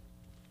course.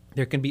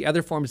 There can be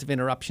other forms of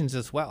interruptions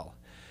as well.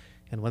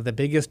 And one of the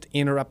biggest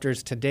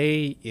interrupters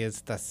today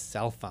is the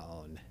cell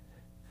phone.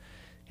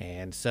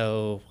 And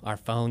so our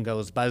phone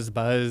goes buzz,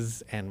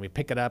 buzz, and we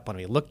pick it up when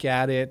we look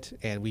at it,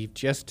 and we've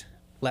just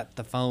let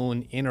the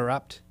phone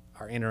interrupt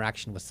our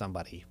interaction with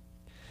somebody.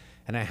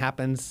 And it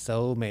happens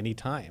so many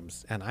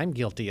times. And I'm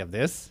guilty of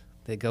this.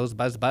 It goes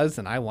buzz, buzz,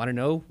 and I want to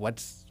know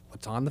what's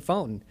on the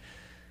phone.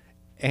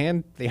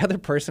 And the other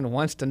person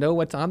wants to know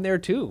what's on there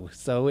too.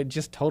 So it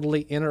just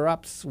totally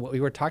interrupts what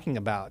we were talking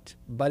about.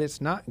 But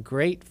it's not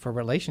great for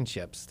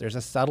relationships. There's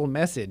a subtle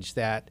message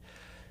that,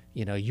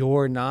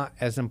 you're not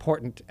as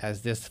important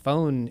as this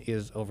phone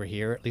is over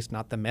here, at least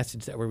not the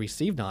message that were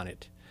received on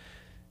it.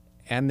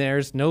 And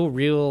there's no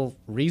real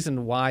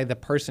reason why the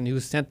person who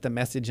sent the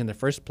message in the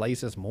first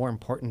place is more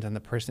important than the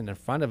person in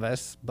front of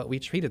us, but we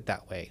treat it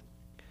that way.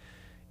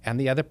 And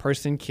the other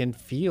person can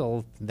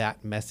feel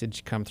that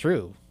message come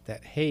through,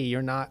 that, hey,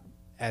 you're not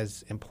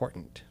as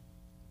important.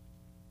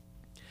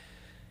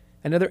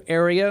 Another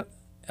area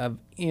of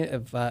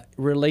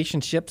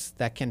relationships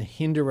that can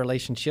hinder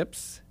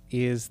relationships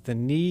is the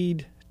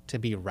need to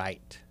be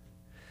right.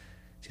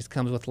 It just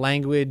comes with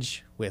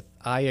language, with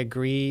I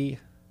agree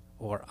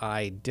or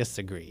I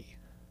disagree.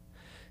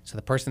 So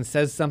the person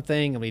says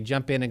something and we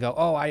jump in and go,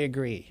 oh, I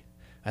agree.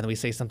 And then we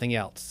say something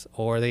else.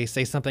 Or they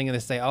say something and they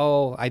say,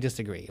 oh, I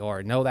disagree.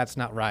 Or no, that's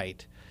not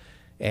right.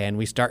 And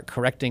we start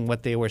correcting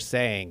what they were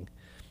saying.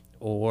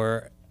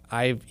 Or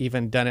I've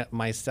even done it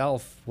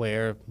myself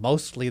where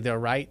mostly they're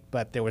right,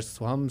 but there was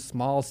some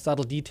small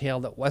subtle detail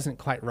that wasn't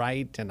quite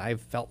right, and I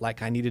felt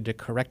like I needed to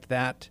correct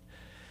that.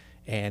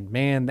 And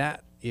man,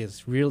 that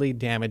is really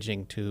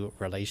damaging to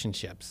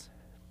relationships.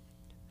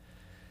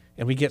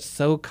 And we get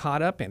so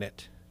caught up in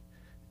it,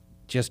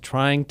 just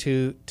trying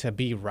to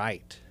be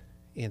right.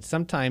 And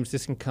sometimes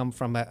this can come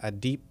from a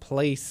deep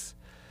place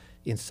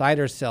inside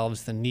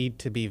ourselves, the need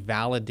to be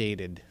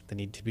validated, the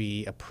need to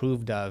be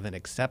approved of and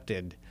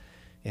accepted.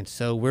 And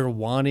so we're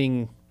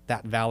wanting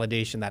that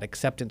validation, that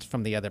acceptance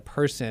from the other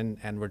person,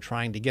 and we're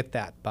trying to get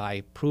that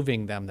by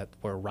proving them that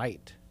we're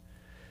right.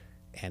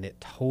 And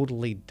it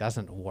totally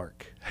doesn't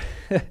work.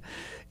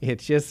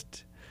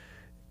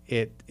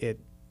 It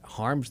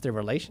harms the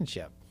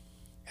relationship.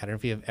 I don't know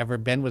if you've ever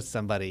been with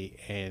somebody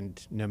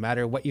and no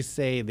matter what you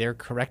say, they're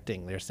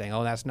correcting. They're saying,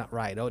 oh, that's not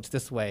right. Oh, it's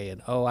this way.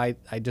 And oh, I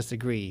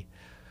disagree.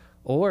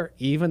 Or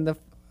even the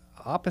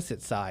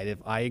opposite side. If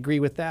I agree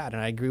with that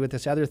and I agree with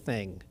this other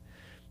thing,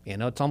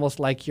 it's almost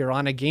like you're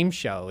on a game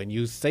show and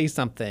you say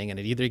something and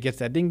it either gets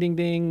a ding, ding,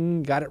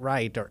 ding, got it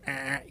right, or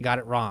got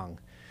it wrong.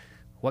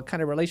 What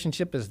kind of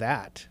relationship is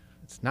that?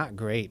 It's not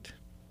great.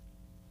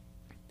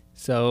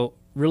 So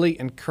really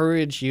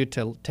encourage you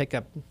to take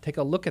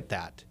a look at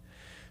that.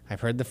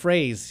 I've heard the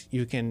phrase,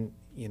 you can,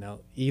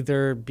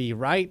 either be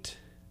right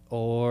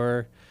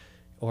or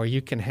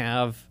you can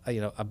have,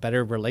 a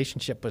better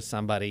relationship with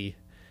somebody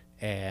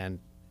and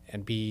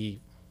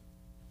be,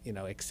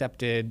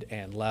 accepted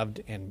and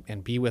loved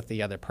and be with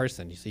the other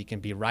person. So you can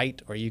be right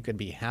or you can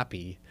be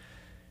happy.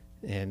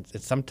 And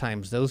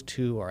sometimes those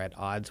two are at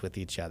odds with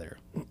each other.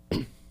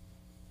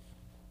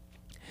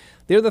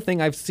 The other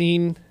thing I've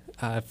seen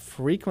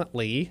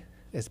frequently,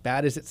 as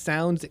bad as it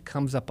sounds, it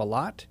comes up a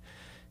lot,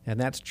 and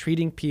that's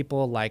treating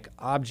people like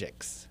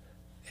objects.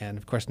 And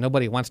of course,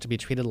 nobody wants to be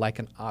treated like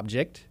an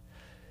object.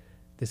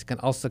 This can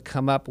also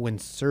come up when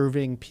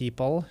serving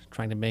people,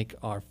 trying to make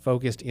our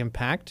focused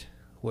impact,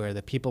 where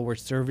the people we're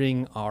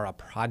serving are a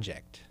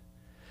project.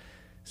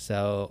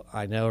 So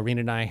I know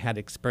Rena and I had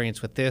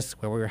experience with this,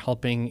 where we were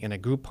helping in a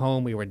group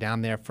home. We were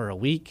down there for a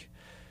week.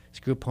 This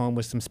group home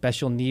was some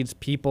special needs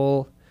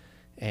people,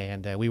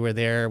 and we were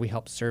there. We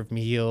helped serve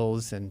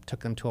meals and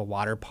took them to a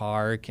water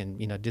park and,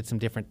 did some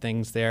different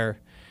things there.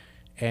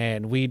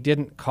 And we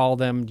didn't call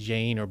them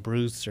Jane or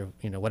Bruce or,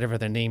 whatever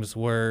their names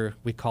were.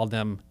 We called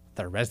them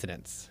the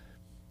residents.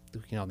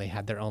 They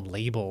had their own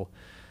label,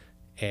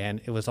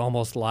 and it was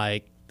almost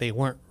like they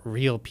weren't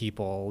real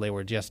people. They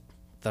were just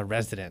the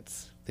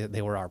residents.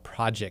 They were our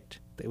project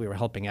that we were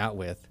helping out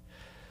with.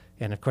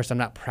 And of course, I'm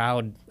not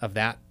proud of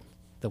that,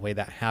 the way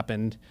that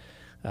happened.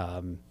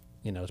 I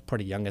was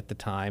pretty young at the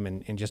time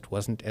and just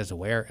wasn't as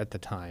aware at the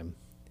time.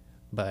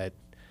 But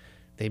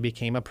they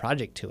became a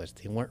project to us.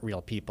 They weren't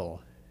real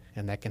people.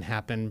 And that can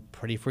happen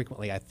pretty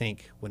frequently, I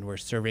think, when we're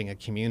serving a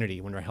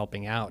community, when we're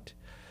helping out.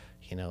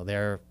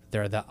 They're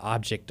the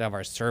object of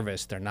our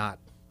service. They're not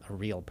a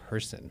real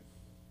person.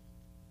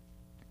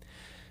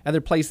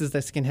 Other places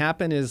this can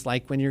happen is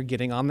like when you're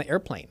getting on the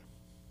airplane.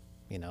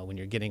 When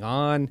you're getting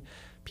on,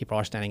 people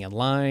are standing in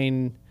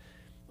line.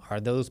 Are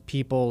those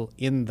people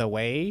in the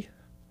way?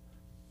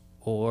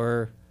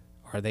 Or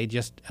are they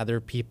just other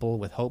people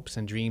with hopes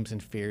and dreams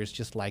and fears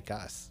just like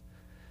us?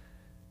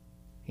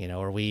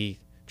 Are we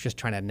just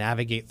trying to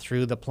navigate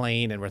through the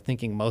plane and we're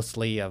thinking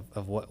mostly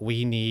of what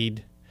we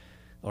need?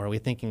 Or are we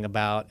thinking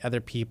about other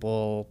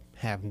people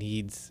have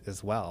needs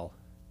as well?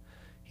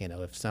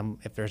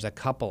 If there's a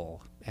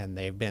couple and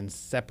they've been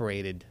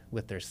separated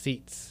with their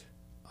seats,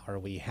 are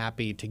we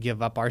happy to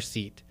give up our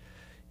seat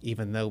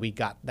even though we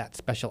got that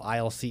special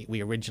aisle seat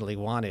we originally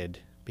wanted,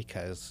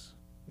 because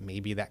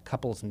maybe that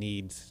couple's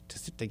needs to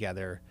sit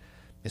together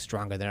is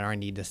stronger than our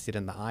need to sit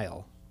in the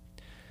aisle?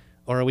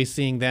 Or are we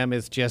seeing them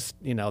as just,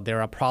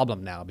 they're a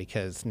problem now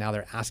because now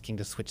they're asking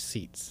to switch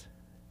seats?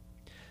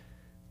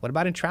 What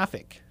about in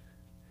traffic?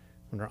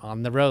 When we're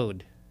on the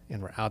road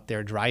and we're out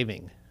there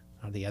driving,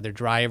 are the other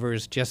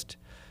drivers just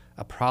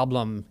a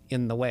problem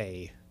in the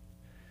way,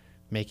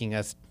 making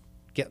us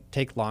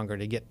take longer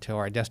to get to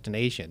our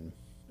destination?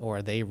 Or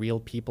are they real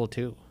people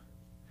too?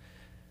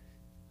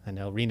 I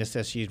know Rena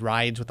says she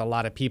rides with a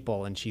lot of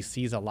people and she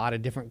sees a lot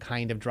of different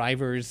kind of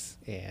drivers,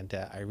 and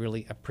I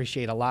really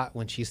appreciate a lot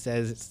when she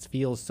says it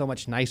feels so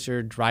much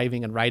nicer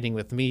driving and riding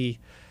with me.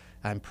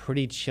 I'm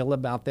pretty chill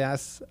about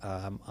this.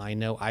 I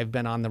know I've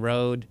been on the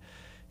road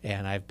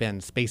and I've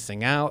been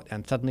spacing out,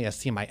 and suddenly I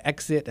see my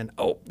exit and,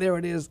 oh, there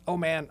it is. Oh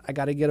man, I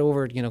got to get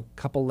over, a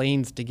couple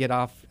lanes to get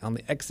off on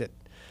the exit.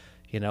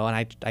 And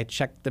I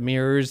check the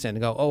mirrors and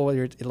go, oh,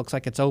 it looks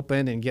like it's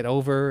open, and get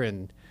over.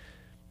 And,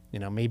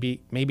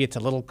 maybe it's a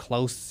little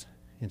close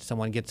and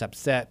someone gets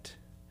upset.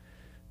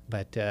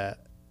 But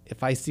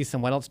if I see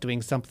someone else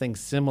doing something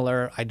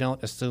similar, I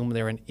don't assume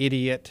they're an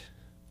idiot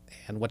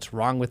and what's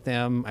wrong with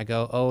them. I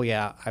go, oh,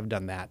 yeah, I've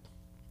done that.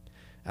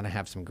 And I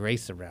have some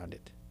grace around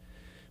it.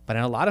 But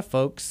in a lot of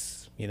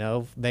folks,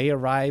 they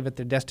arrive at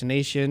their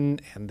destination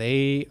and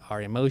they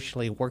are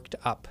emotionally worked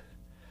up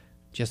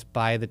just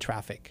by the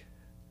traffic.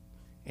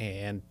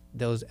 And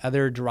those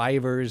other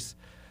drivers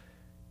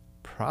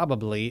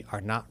probably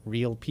are not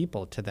real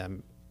people to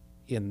them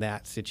in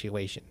that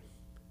situation.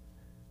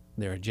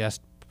 They're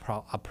just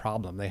a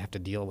problem they have to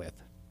deal with.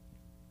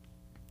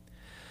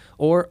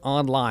 Or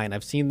online.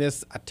 I've seen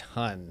this a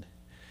ton.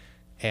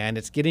 And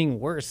it's getting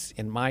worse,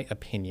 in my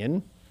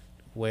opinion,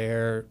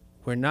 where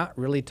we're not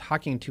really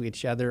talking to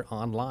each other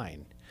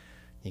online.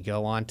 You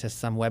go on to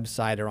some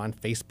website or on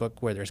Facebook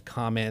where there's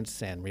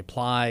comments and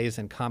replies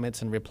and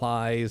comments and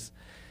replies.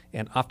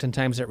 And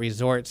oftentimes it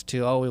resorts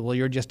to, oh, well,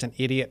 you're just an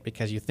idiot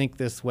because you think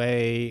this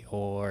way,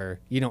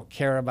 or you don't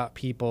care about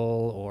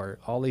people, or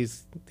all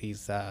these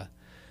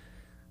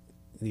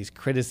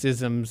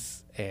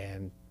criticisms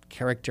and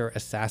character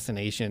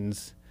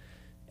assassinations.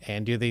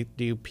 And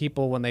do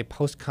people, when they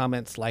post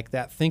comments like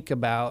that, think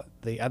about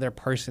the other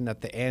person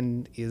at the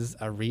end is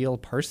a real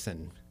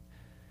person?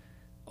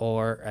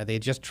 Or are they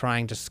just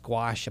trying to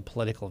squash a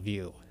political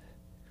view?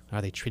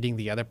 Are they treating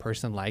the other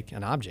person like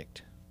an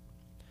object?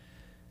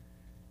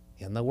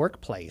 In the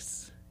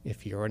workplace,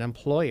 if you're an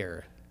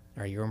employer,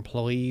 are your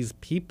employees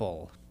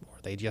people, or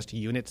are they just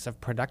units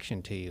of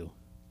production to you?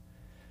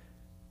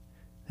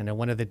 And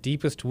one of the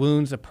deepest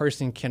wounds a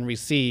person can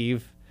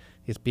receive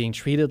is being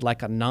treated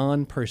like a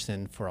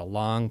non-person for a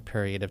long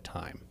period of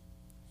time.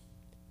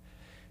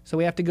 So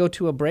we have to go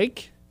to a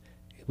break.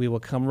 We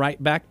will come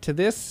right back to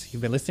this.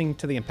 You've been listening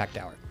to the Impact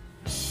Hour.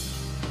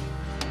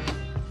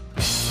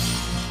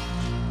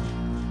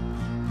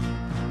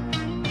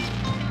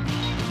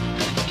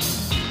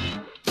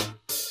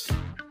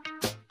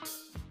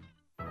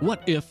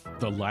 What if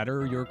the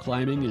ladder you're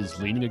climbing is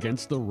leaning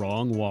against the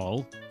wrong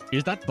wall?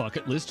 Is that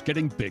bucket list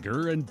getting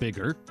bigger and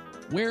bigger?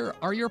 Where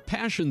are your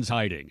passions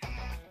hiding?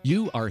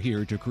 You are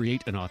here to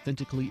create an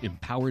authentically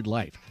empowered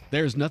life.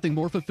 There's nothing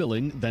more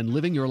fulfilling than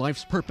living your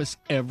life's purpose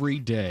every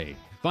day.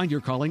 Find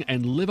your calling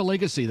and live a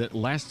legacy that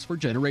lasts for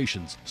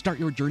generations. Start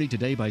your journey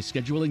today by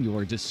scheduling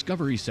your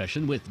discovery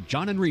session with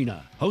John and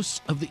Rena,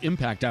 hosts of the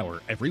Impact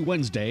Hour, every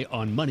Wednesday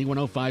on Money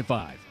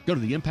 105.5. Go to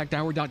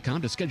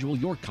theimpacthour.com to schedule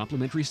your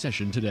complimentary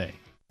session today.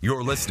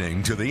 You're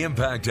listening to the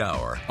Impact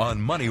Hour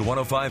on Money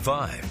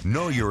 105.5.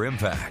 Know your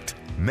impact.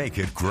 Make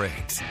it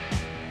great.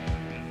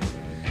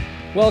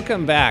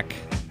 Welcome back.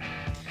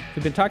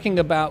 We've been talking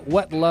about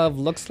what love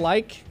looks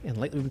like, and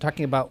lately we've been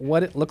talking about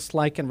what it looks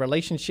like in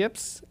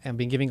relationships, and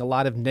been giving a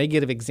lot of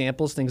negative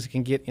examples, things that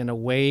can get in the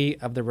way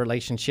of the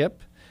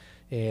relationship.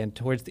 And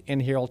towards the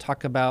end here, I'll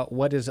talk about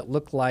what does it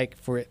look like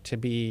for it to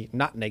be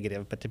not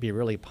negative, but to be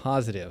really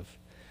positive.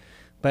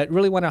 But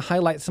really want to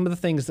highlight some of the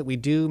things that we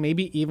do,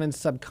 maybe even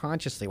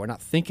subconsciously, we're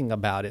not thinking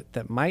about it,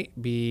 that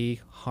might be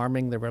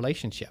harming the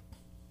relationship.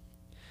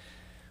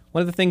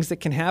 One of the things that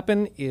can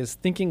happen is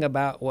thinking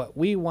about what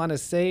we want to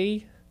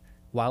say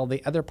while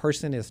the other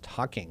person is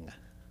talking.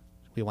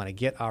 We want to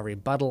get our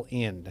rebuttal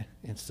in.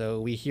 And so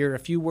we hear a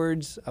few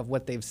words of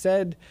what they've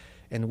said,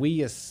 and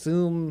we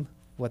assume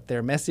what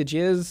their message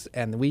is,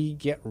 and we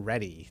get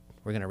ready.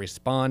 We're going to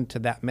respond to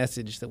that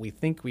message that we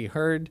think we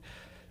heard,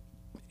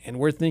 and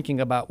we're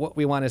thinking about what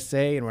we want to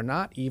say, and we're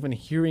not even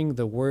hearing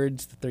the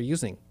words that they're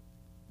using.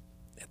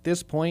 At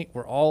this point,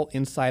 we're all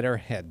inside our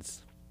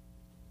heads.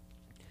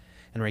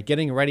 And we're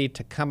getting ready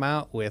to come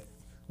out with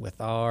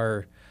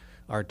our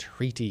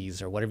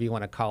treatise, or whatever you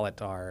want to call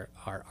it, our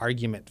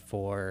argument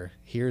for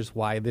here's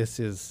why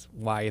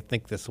I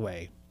think this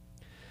way.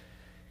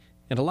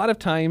 And a lot of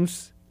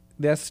times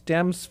that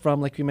stems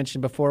from, like we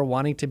mentioned before,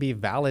 wanting to be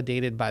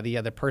validated by the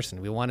other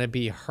person. We want to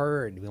be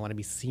heard. We want to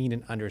be seen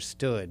and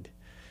understood.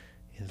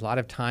 And a lot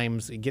of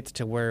times it gets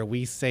to where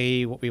we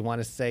say what we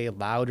want to say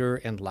louder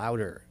and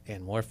louder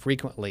and more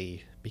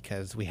frequently,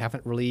 because we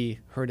haven't really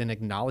heard an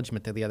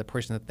acknowledgement to the other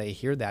person that they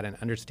hear that and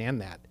understand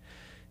that.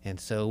 And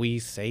so we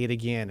say it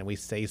again, and we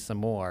say some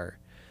more,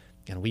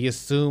 and we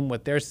assume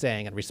what they're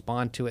saying and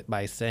respond to it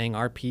by saying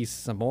our piece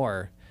some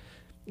more.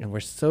 And we're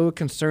so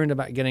concerned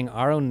about getting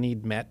our own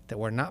need met that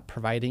we're not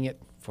providing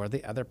it for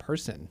the other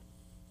person.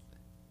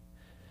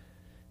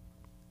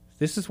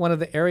 This is one of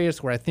the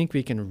areas where I think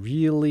we can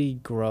really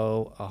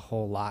grow a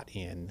whole lot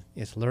in,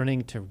 is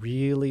learning to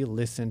really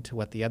listen to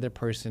what the other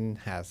person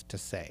has to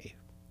say.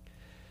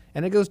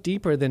 And it goes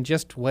deeper than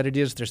just what it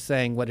is they're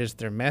saying, what is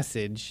their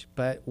message,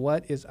 but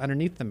what is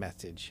underneath the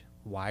message.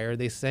 Why are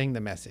they saying the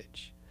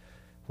message?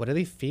 What are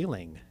they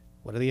feeling?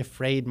 What are they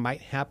afraid might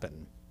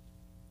happen?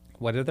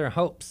 What are their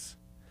hopes?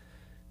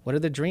 What are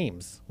their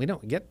dreams? We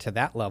don't get to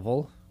that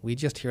level. We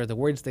just hear the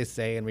words they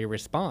say and we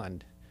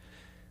respond.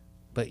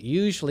 But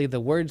usually the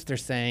words they're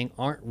saying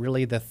aren't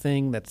really the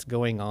thing that's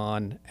going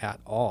on at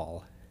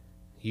all.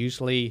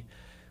 Usually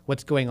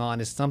what's going on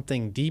is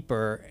something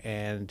deeper,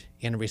 and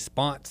in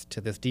response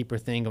to this deeper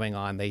thing going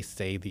on, they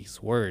say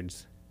these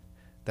words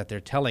that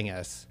they're telling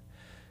us,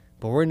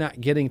 but we're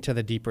not getting to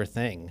the deeper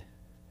thing.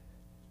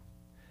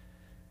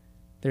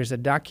 There's a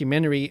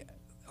documentary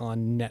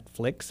on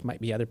Netflix,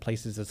 might be other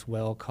places as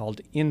well,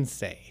 called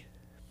InSay,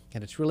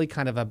 and it's really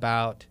kind of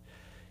about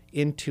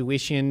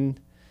intuition,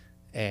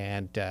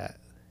 and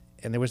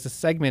there was a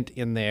segment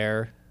in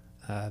there.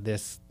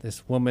 This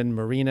woman,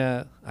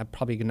 Marina, I'm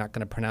probably not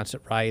going to pronounce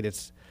it right.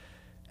 It's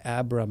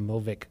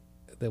Abramovic,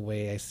 the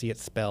way I see it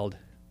spelled,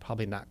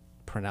 probably not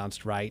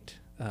pronounced right.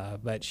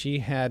 But she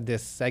had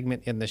this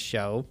segment in the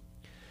show.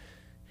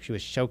 She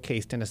was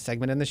showcased in a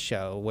segment in the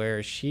show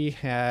where she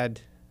had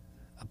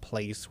a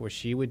place where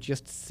she would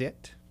just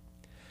sit,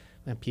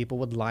 and people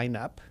would line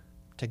up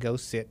to go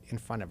sit in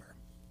front of her.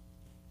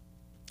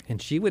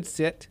 And she would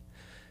sit,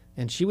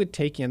 and she would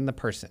take in the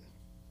person.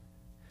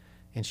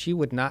 And she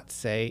would not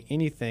say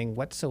anything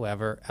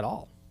whatsoever at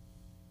all.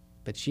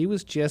 But she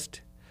was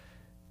just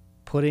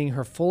putting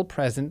her full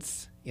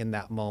presence in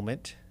that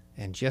moment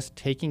and just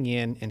taking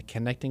in and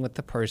connecting with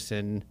the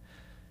person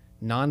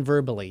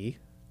non-verbally,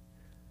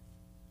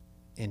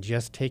 and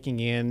just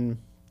taking in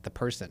the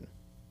person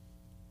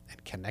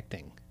and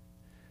connecting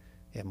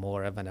at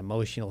more of an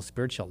emotional,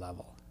 spiritual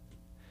level.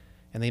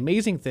 And the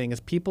amazing thing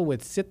is people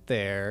would sit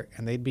there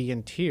and they'd be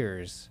in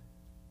tears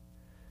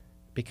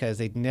because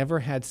they'd never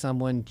had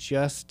someone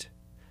just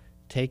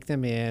take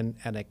them in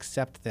and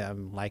accept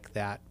them like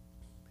that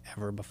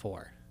ever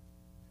before.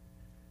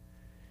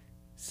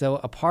 So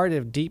a part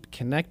of deep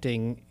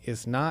connecting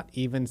is not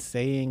even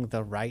saying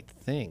the right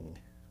thing.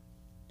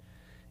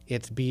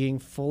 It's being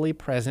fully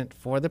present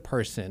for the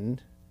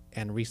person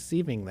and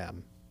receiving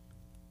them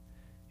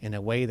in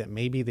a way that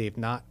maybe they've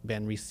not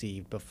been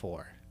received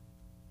before.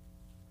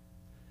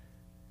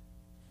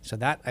 So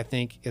that, I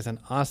think, is an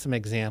awesome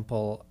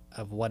example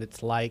of what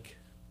it's like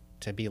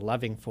to be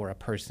loving for a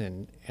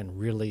person and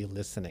really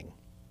listening.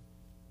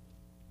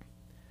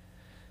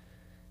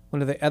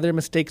 One of the other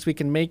mistakes we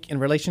can make in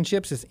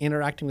relationships is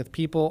interacting with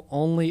people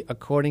only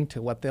according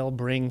to what they'll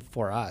bring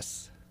for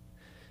us.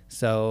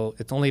 So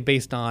it's only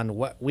based on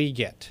what we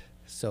get.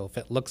 So if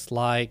it looks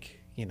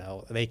like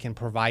They can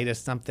provide us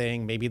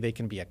something. Maybe they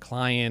can be a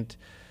client,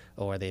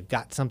 or they've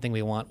got something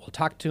we want. We'll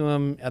talk to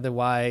them.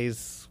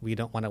 Otherwise, we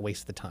don't want to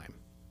waste the time.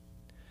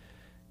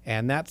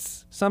 And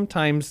that's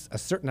sometimes a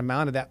certain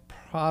amount of that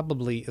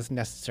probably is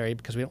necessary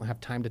because we don't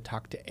have time to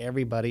talk to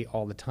everybody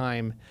all the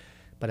time.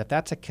 But if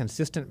that's a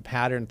consistent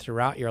pattern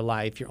throughout your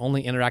life, you're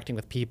only interacting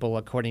with people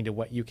according to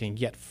what you can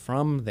get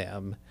from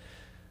them,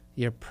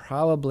 you're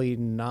probably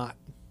not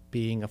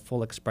being a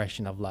full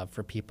expression of love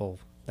for people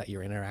that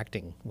you're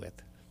interacting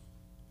with.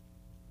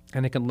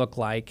 And it can look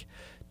like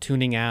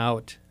tuning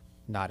out,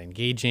 not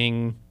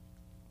engaging,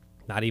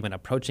 not even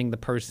approaching the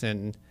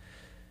person.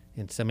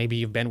 And so maybe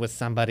you've been with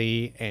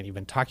somebody and you've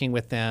been talking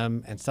with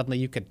them, and suddenly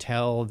you could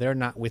tell they're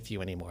not with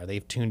you anymore.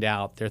 They've tuned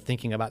out. They're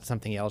thinking about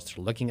something else.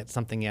 They're looking at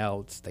something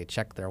else. They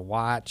check their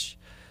watch.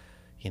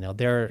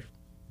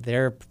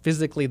 They're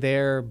physically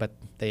there, but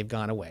they've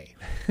gone away.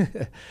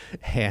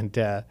 And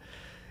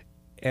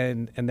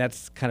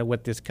that's kind of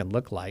what this can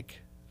look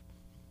like.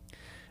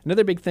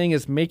 Another big thing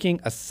is making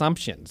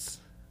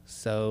assumptions.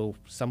 So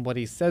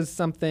somebody says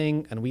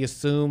something, and we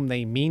assume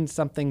they mean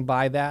something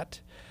by that,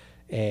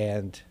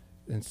 and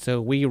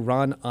so we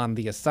run on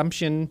the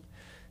assumption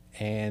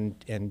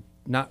and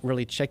not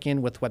really check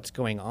in with what's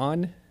going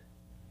on.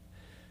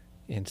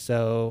 And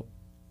so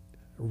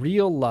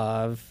real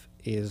love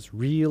is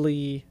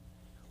really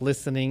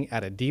listening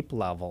at a deep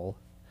level.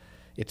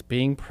 It's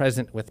being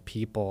present with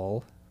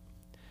people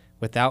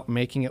without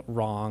making it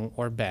wrong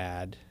or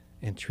bad,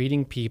 and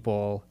treating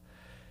people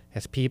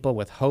as people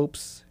with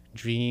hopes,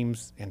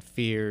 dreams, and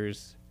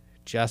fears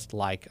just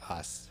like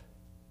us.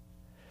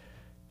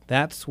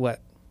 That's what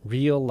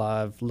real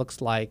love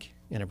looks like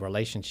in a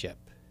relationship,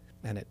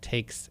 and it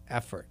takes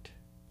effort,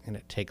 and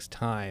it takes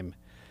time,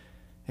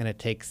 and it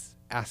takes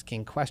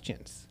asking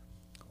questions.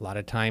 A lot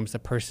of times a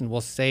person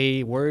will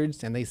say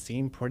words and they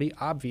seem pretty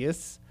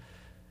obvious,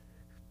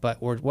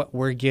 but what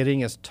we're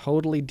getting is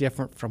totally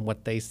different from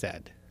what they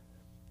said.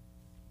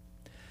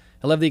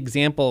 I love the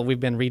example. We've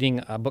been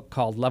reading a book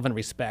called Love and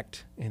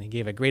Respect, and he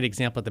gave a great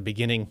example at the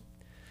beginning.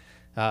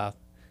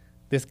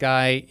 This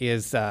guy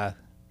is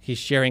he's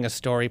sharing a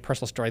story,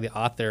 personal story, the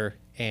author,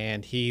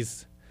 and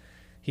he's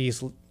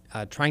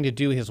trying to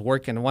do his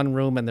work in one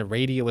room, and the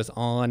radio is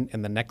on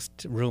in the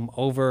next room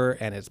over,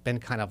 and it's been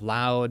kind of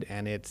loud,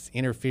 and it's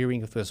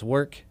interfering with his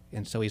work.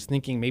 And so he's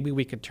thinking maybe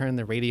we could turn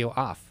the radio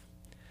off.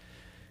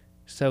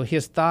 So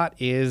his thought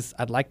is,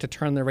 I'd like to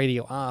turn the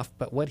radio off,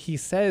 but what he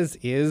says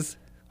is,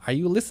 are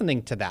you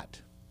listening to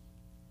that?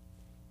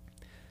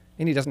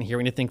 And he doesn't hear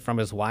anything from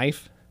his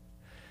wife.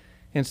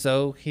 And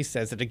so he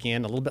says it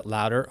again a little bit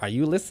louder. Are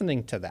you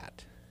listening to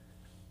that?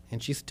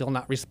 And she's still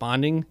not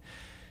responding.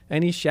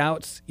 And he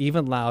shouts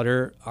even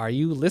louder, are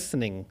you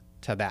listening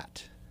to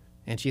that?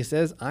 And she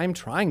says, I'm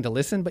trying to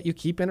listen, but you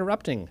keep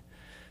interrupting.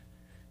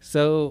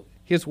 So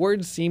his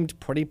words seemed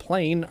pretty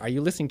plain. Are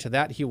you listening to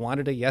that? He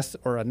wanted a yes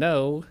or a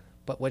no.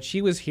 But what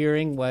she was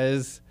hearing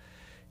was,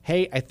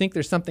 hey, I think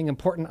there's something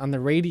important on the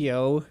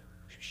radio.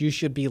 You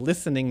should be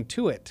listening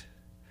to it.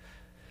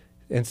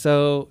 And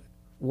so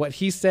what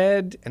he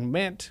said and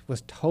meant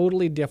was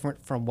totally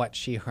different from what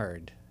she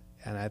heard.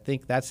 And I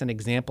think that's an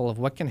example of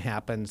what can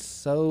happen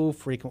so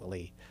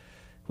frequently.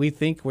 We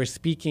think we're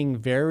speaking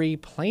very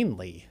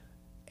plainly,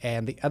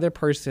 and the other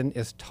person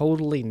is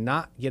totally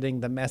not getting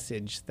the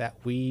message that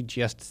we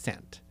just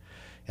sent.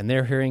 And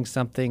they're hearing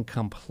something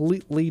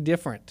completely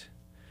different.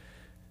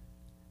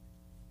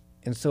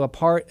 And so a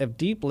part of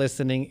deep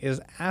listening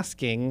is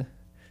asking,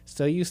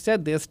 so you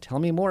said this, tell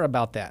me more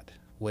about that.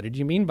 What did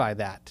you mean by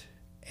that?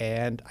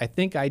 And I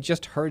think I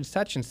just heard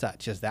such and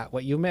such. Is that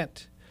what you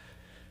meant?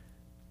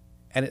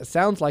 And it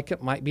sounds like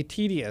it might be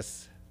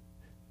tedious,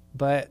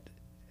 but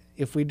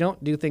if we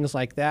don't do things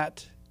like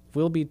that,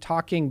 we'll be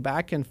talking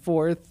back and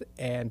forth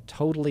and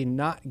totally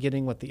not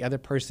getting what the other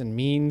person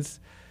means,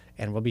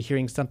 and we'll be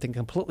hearing something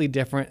completely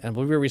different, and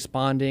we'll be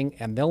responding,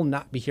 and they'll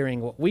not be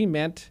hearing what we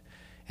meant,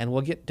 and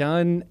we'll get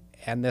done,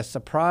 and the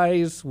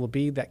surprise will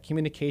be that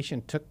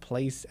communication took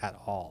place at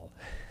all.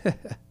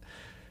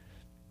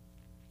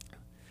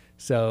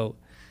 So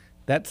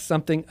that's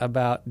something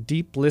about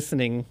deep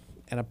listening,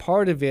 and a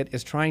part of it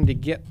is trying to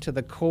get to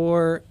the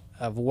core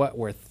of what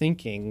we're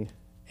thinking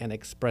and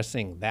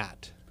expressing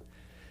that.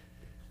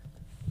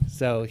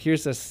 So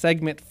here's a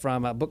segment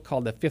from a book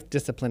called The Fifth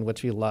Discipline,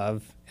 which we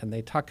love, and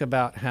they talk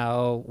about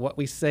how what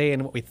we say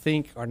and what we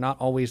think are not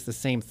always the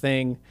same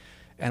thing,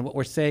 and what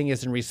we're saying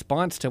is in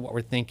response to what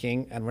we're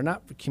thinking, and we're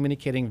not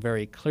communicating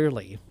very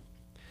clearly.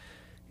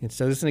 And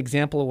so this is an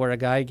example where a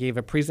guy gave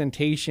a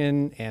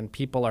presentation and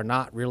people are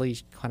not really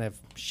kind of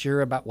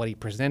sure about what he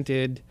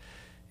presented.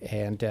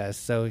 And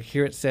so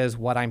here it says,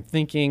 what I'm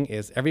thinking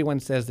is everyone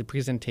says the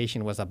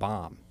presentation was a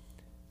bomb.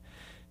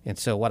 And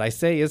so what I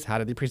say is, how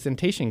did the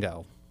presentation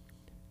go?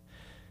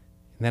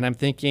 And then I'm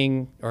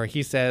thinking, or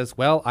he says,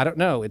 well, I don't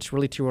know. It's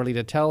really too early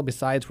to tell.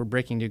 Besides, we're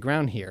breaking new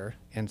ground here.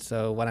 And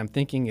so what I'm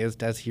thinking is,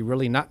 does he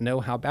really not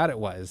know how bad it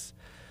was?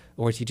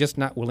 Or is he just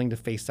not willing to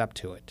face up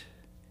to it?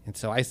 And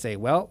so I say,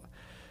 well,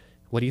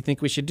 what do you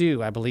think we should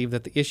do? I believe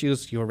that the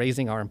issues you're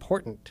raising are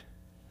important.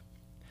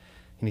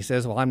 And he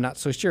says, well, I'm not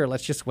so sure.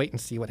 Let's just wait and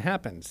see what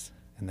happens.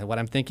 And then what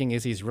I'm thinking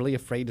is he's really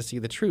afraid to see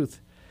the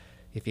truth.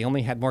 If he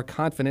only had more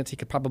confidence, he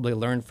could probably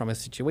learn from a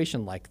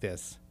situation like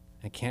this.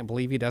 I can't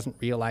believe he doesn't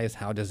realize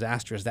how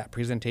disastrous that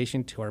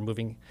presentation was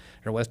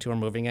to our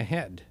moving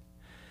ahead.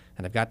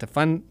 And I've got to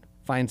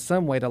find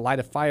some way to light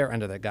a fire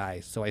under the guy.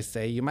 So I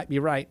say, you might be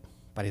right,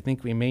 but I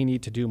think we may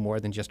need to do more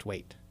than just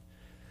wait.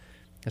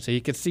 And so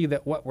you can see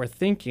that what we're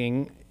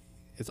thinking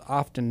is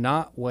often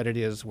not what it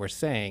is we're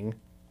saying.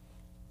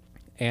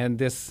 And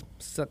this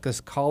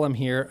column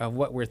here of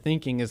what we're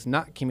thinking is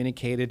not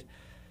communicated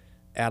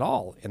at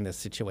all in this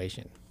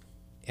situation.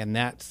 And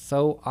that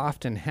so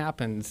often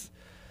happens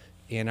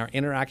in our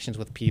interactions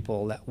with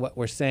people, that what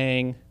we're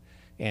saying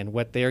and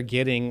what they're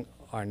getting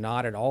are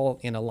not at all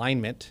in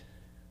alignment,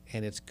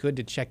 and it's good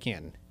to check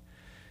in.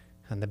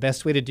 And the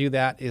best way to do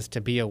that is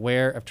to be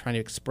aware of trying to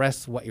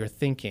express what you're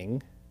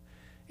thinking.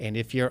 And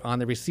if you're on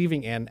the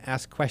receiving end,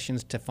 ask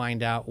questions to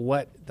find out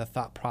what the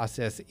thought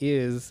process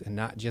is and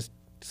not just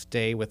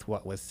stay with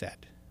what was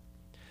said.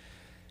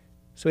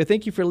 So I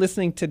thank you for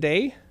listening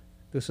today.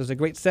 This was a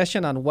great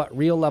session on what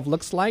real love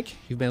looks like.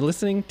 You've been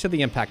listening to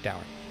the Impact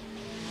Hour.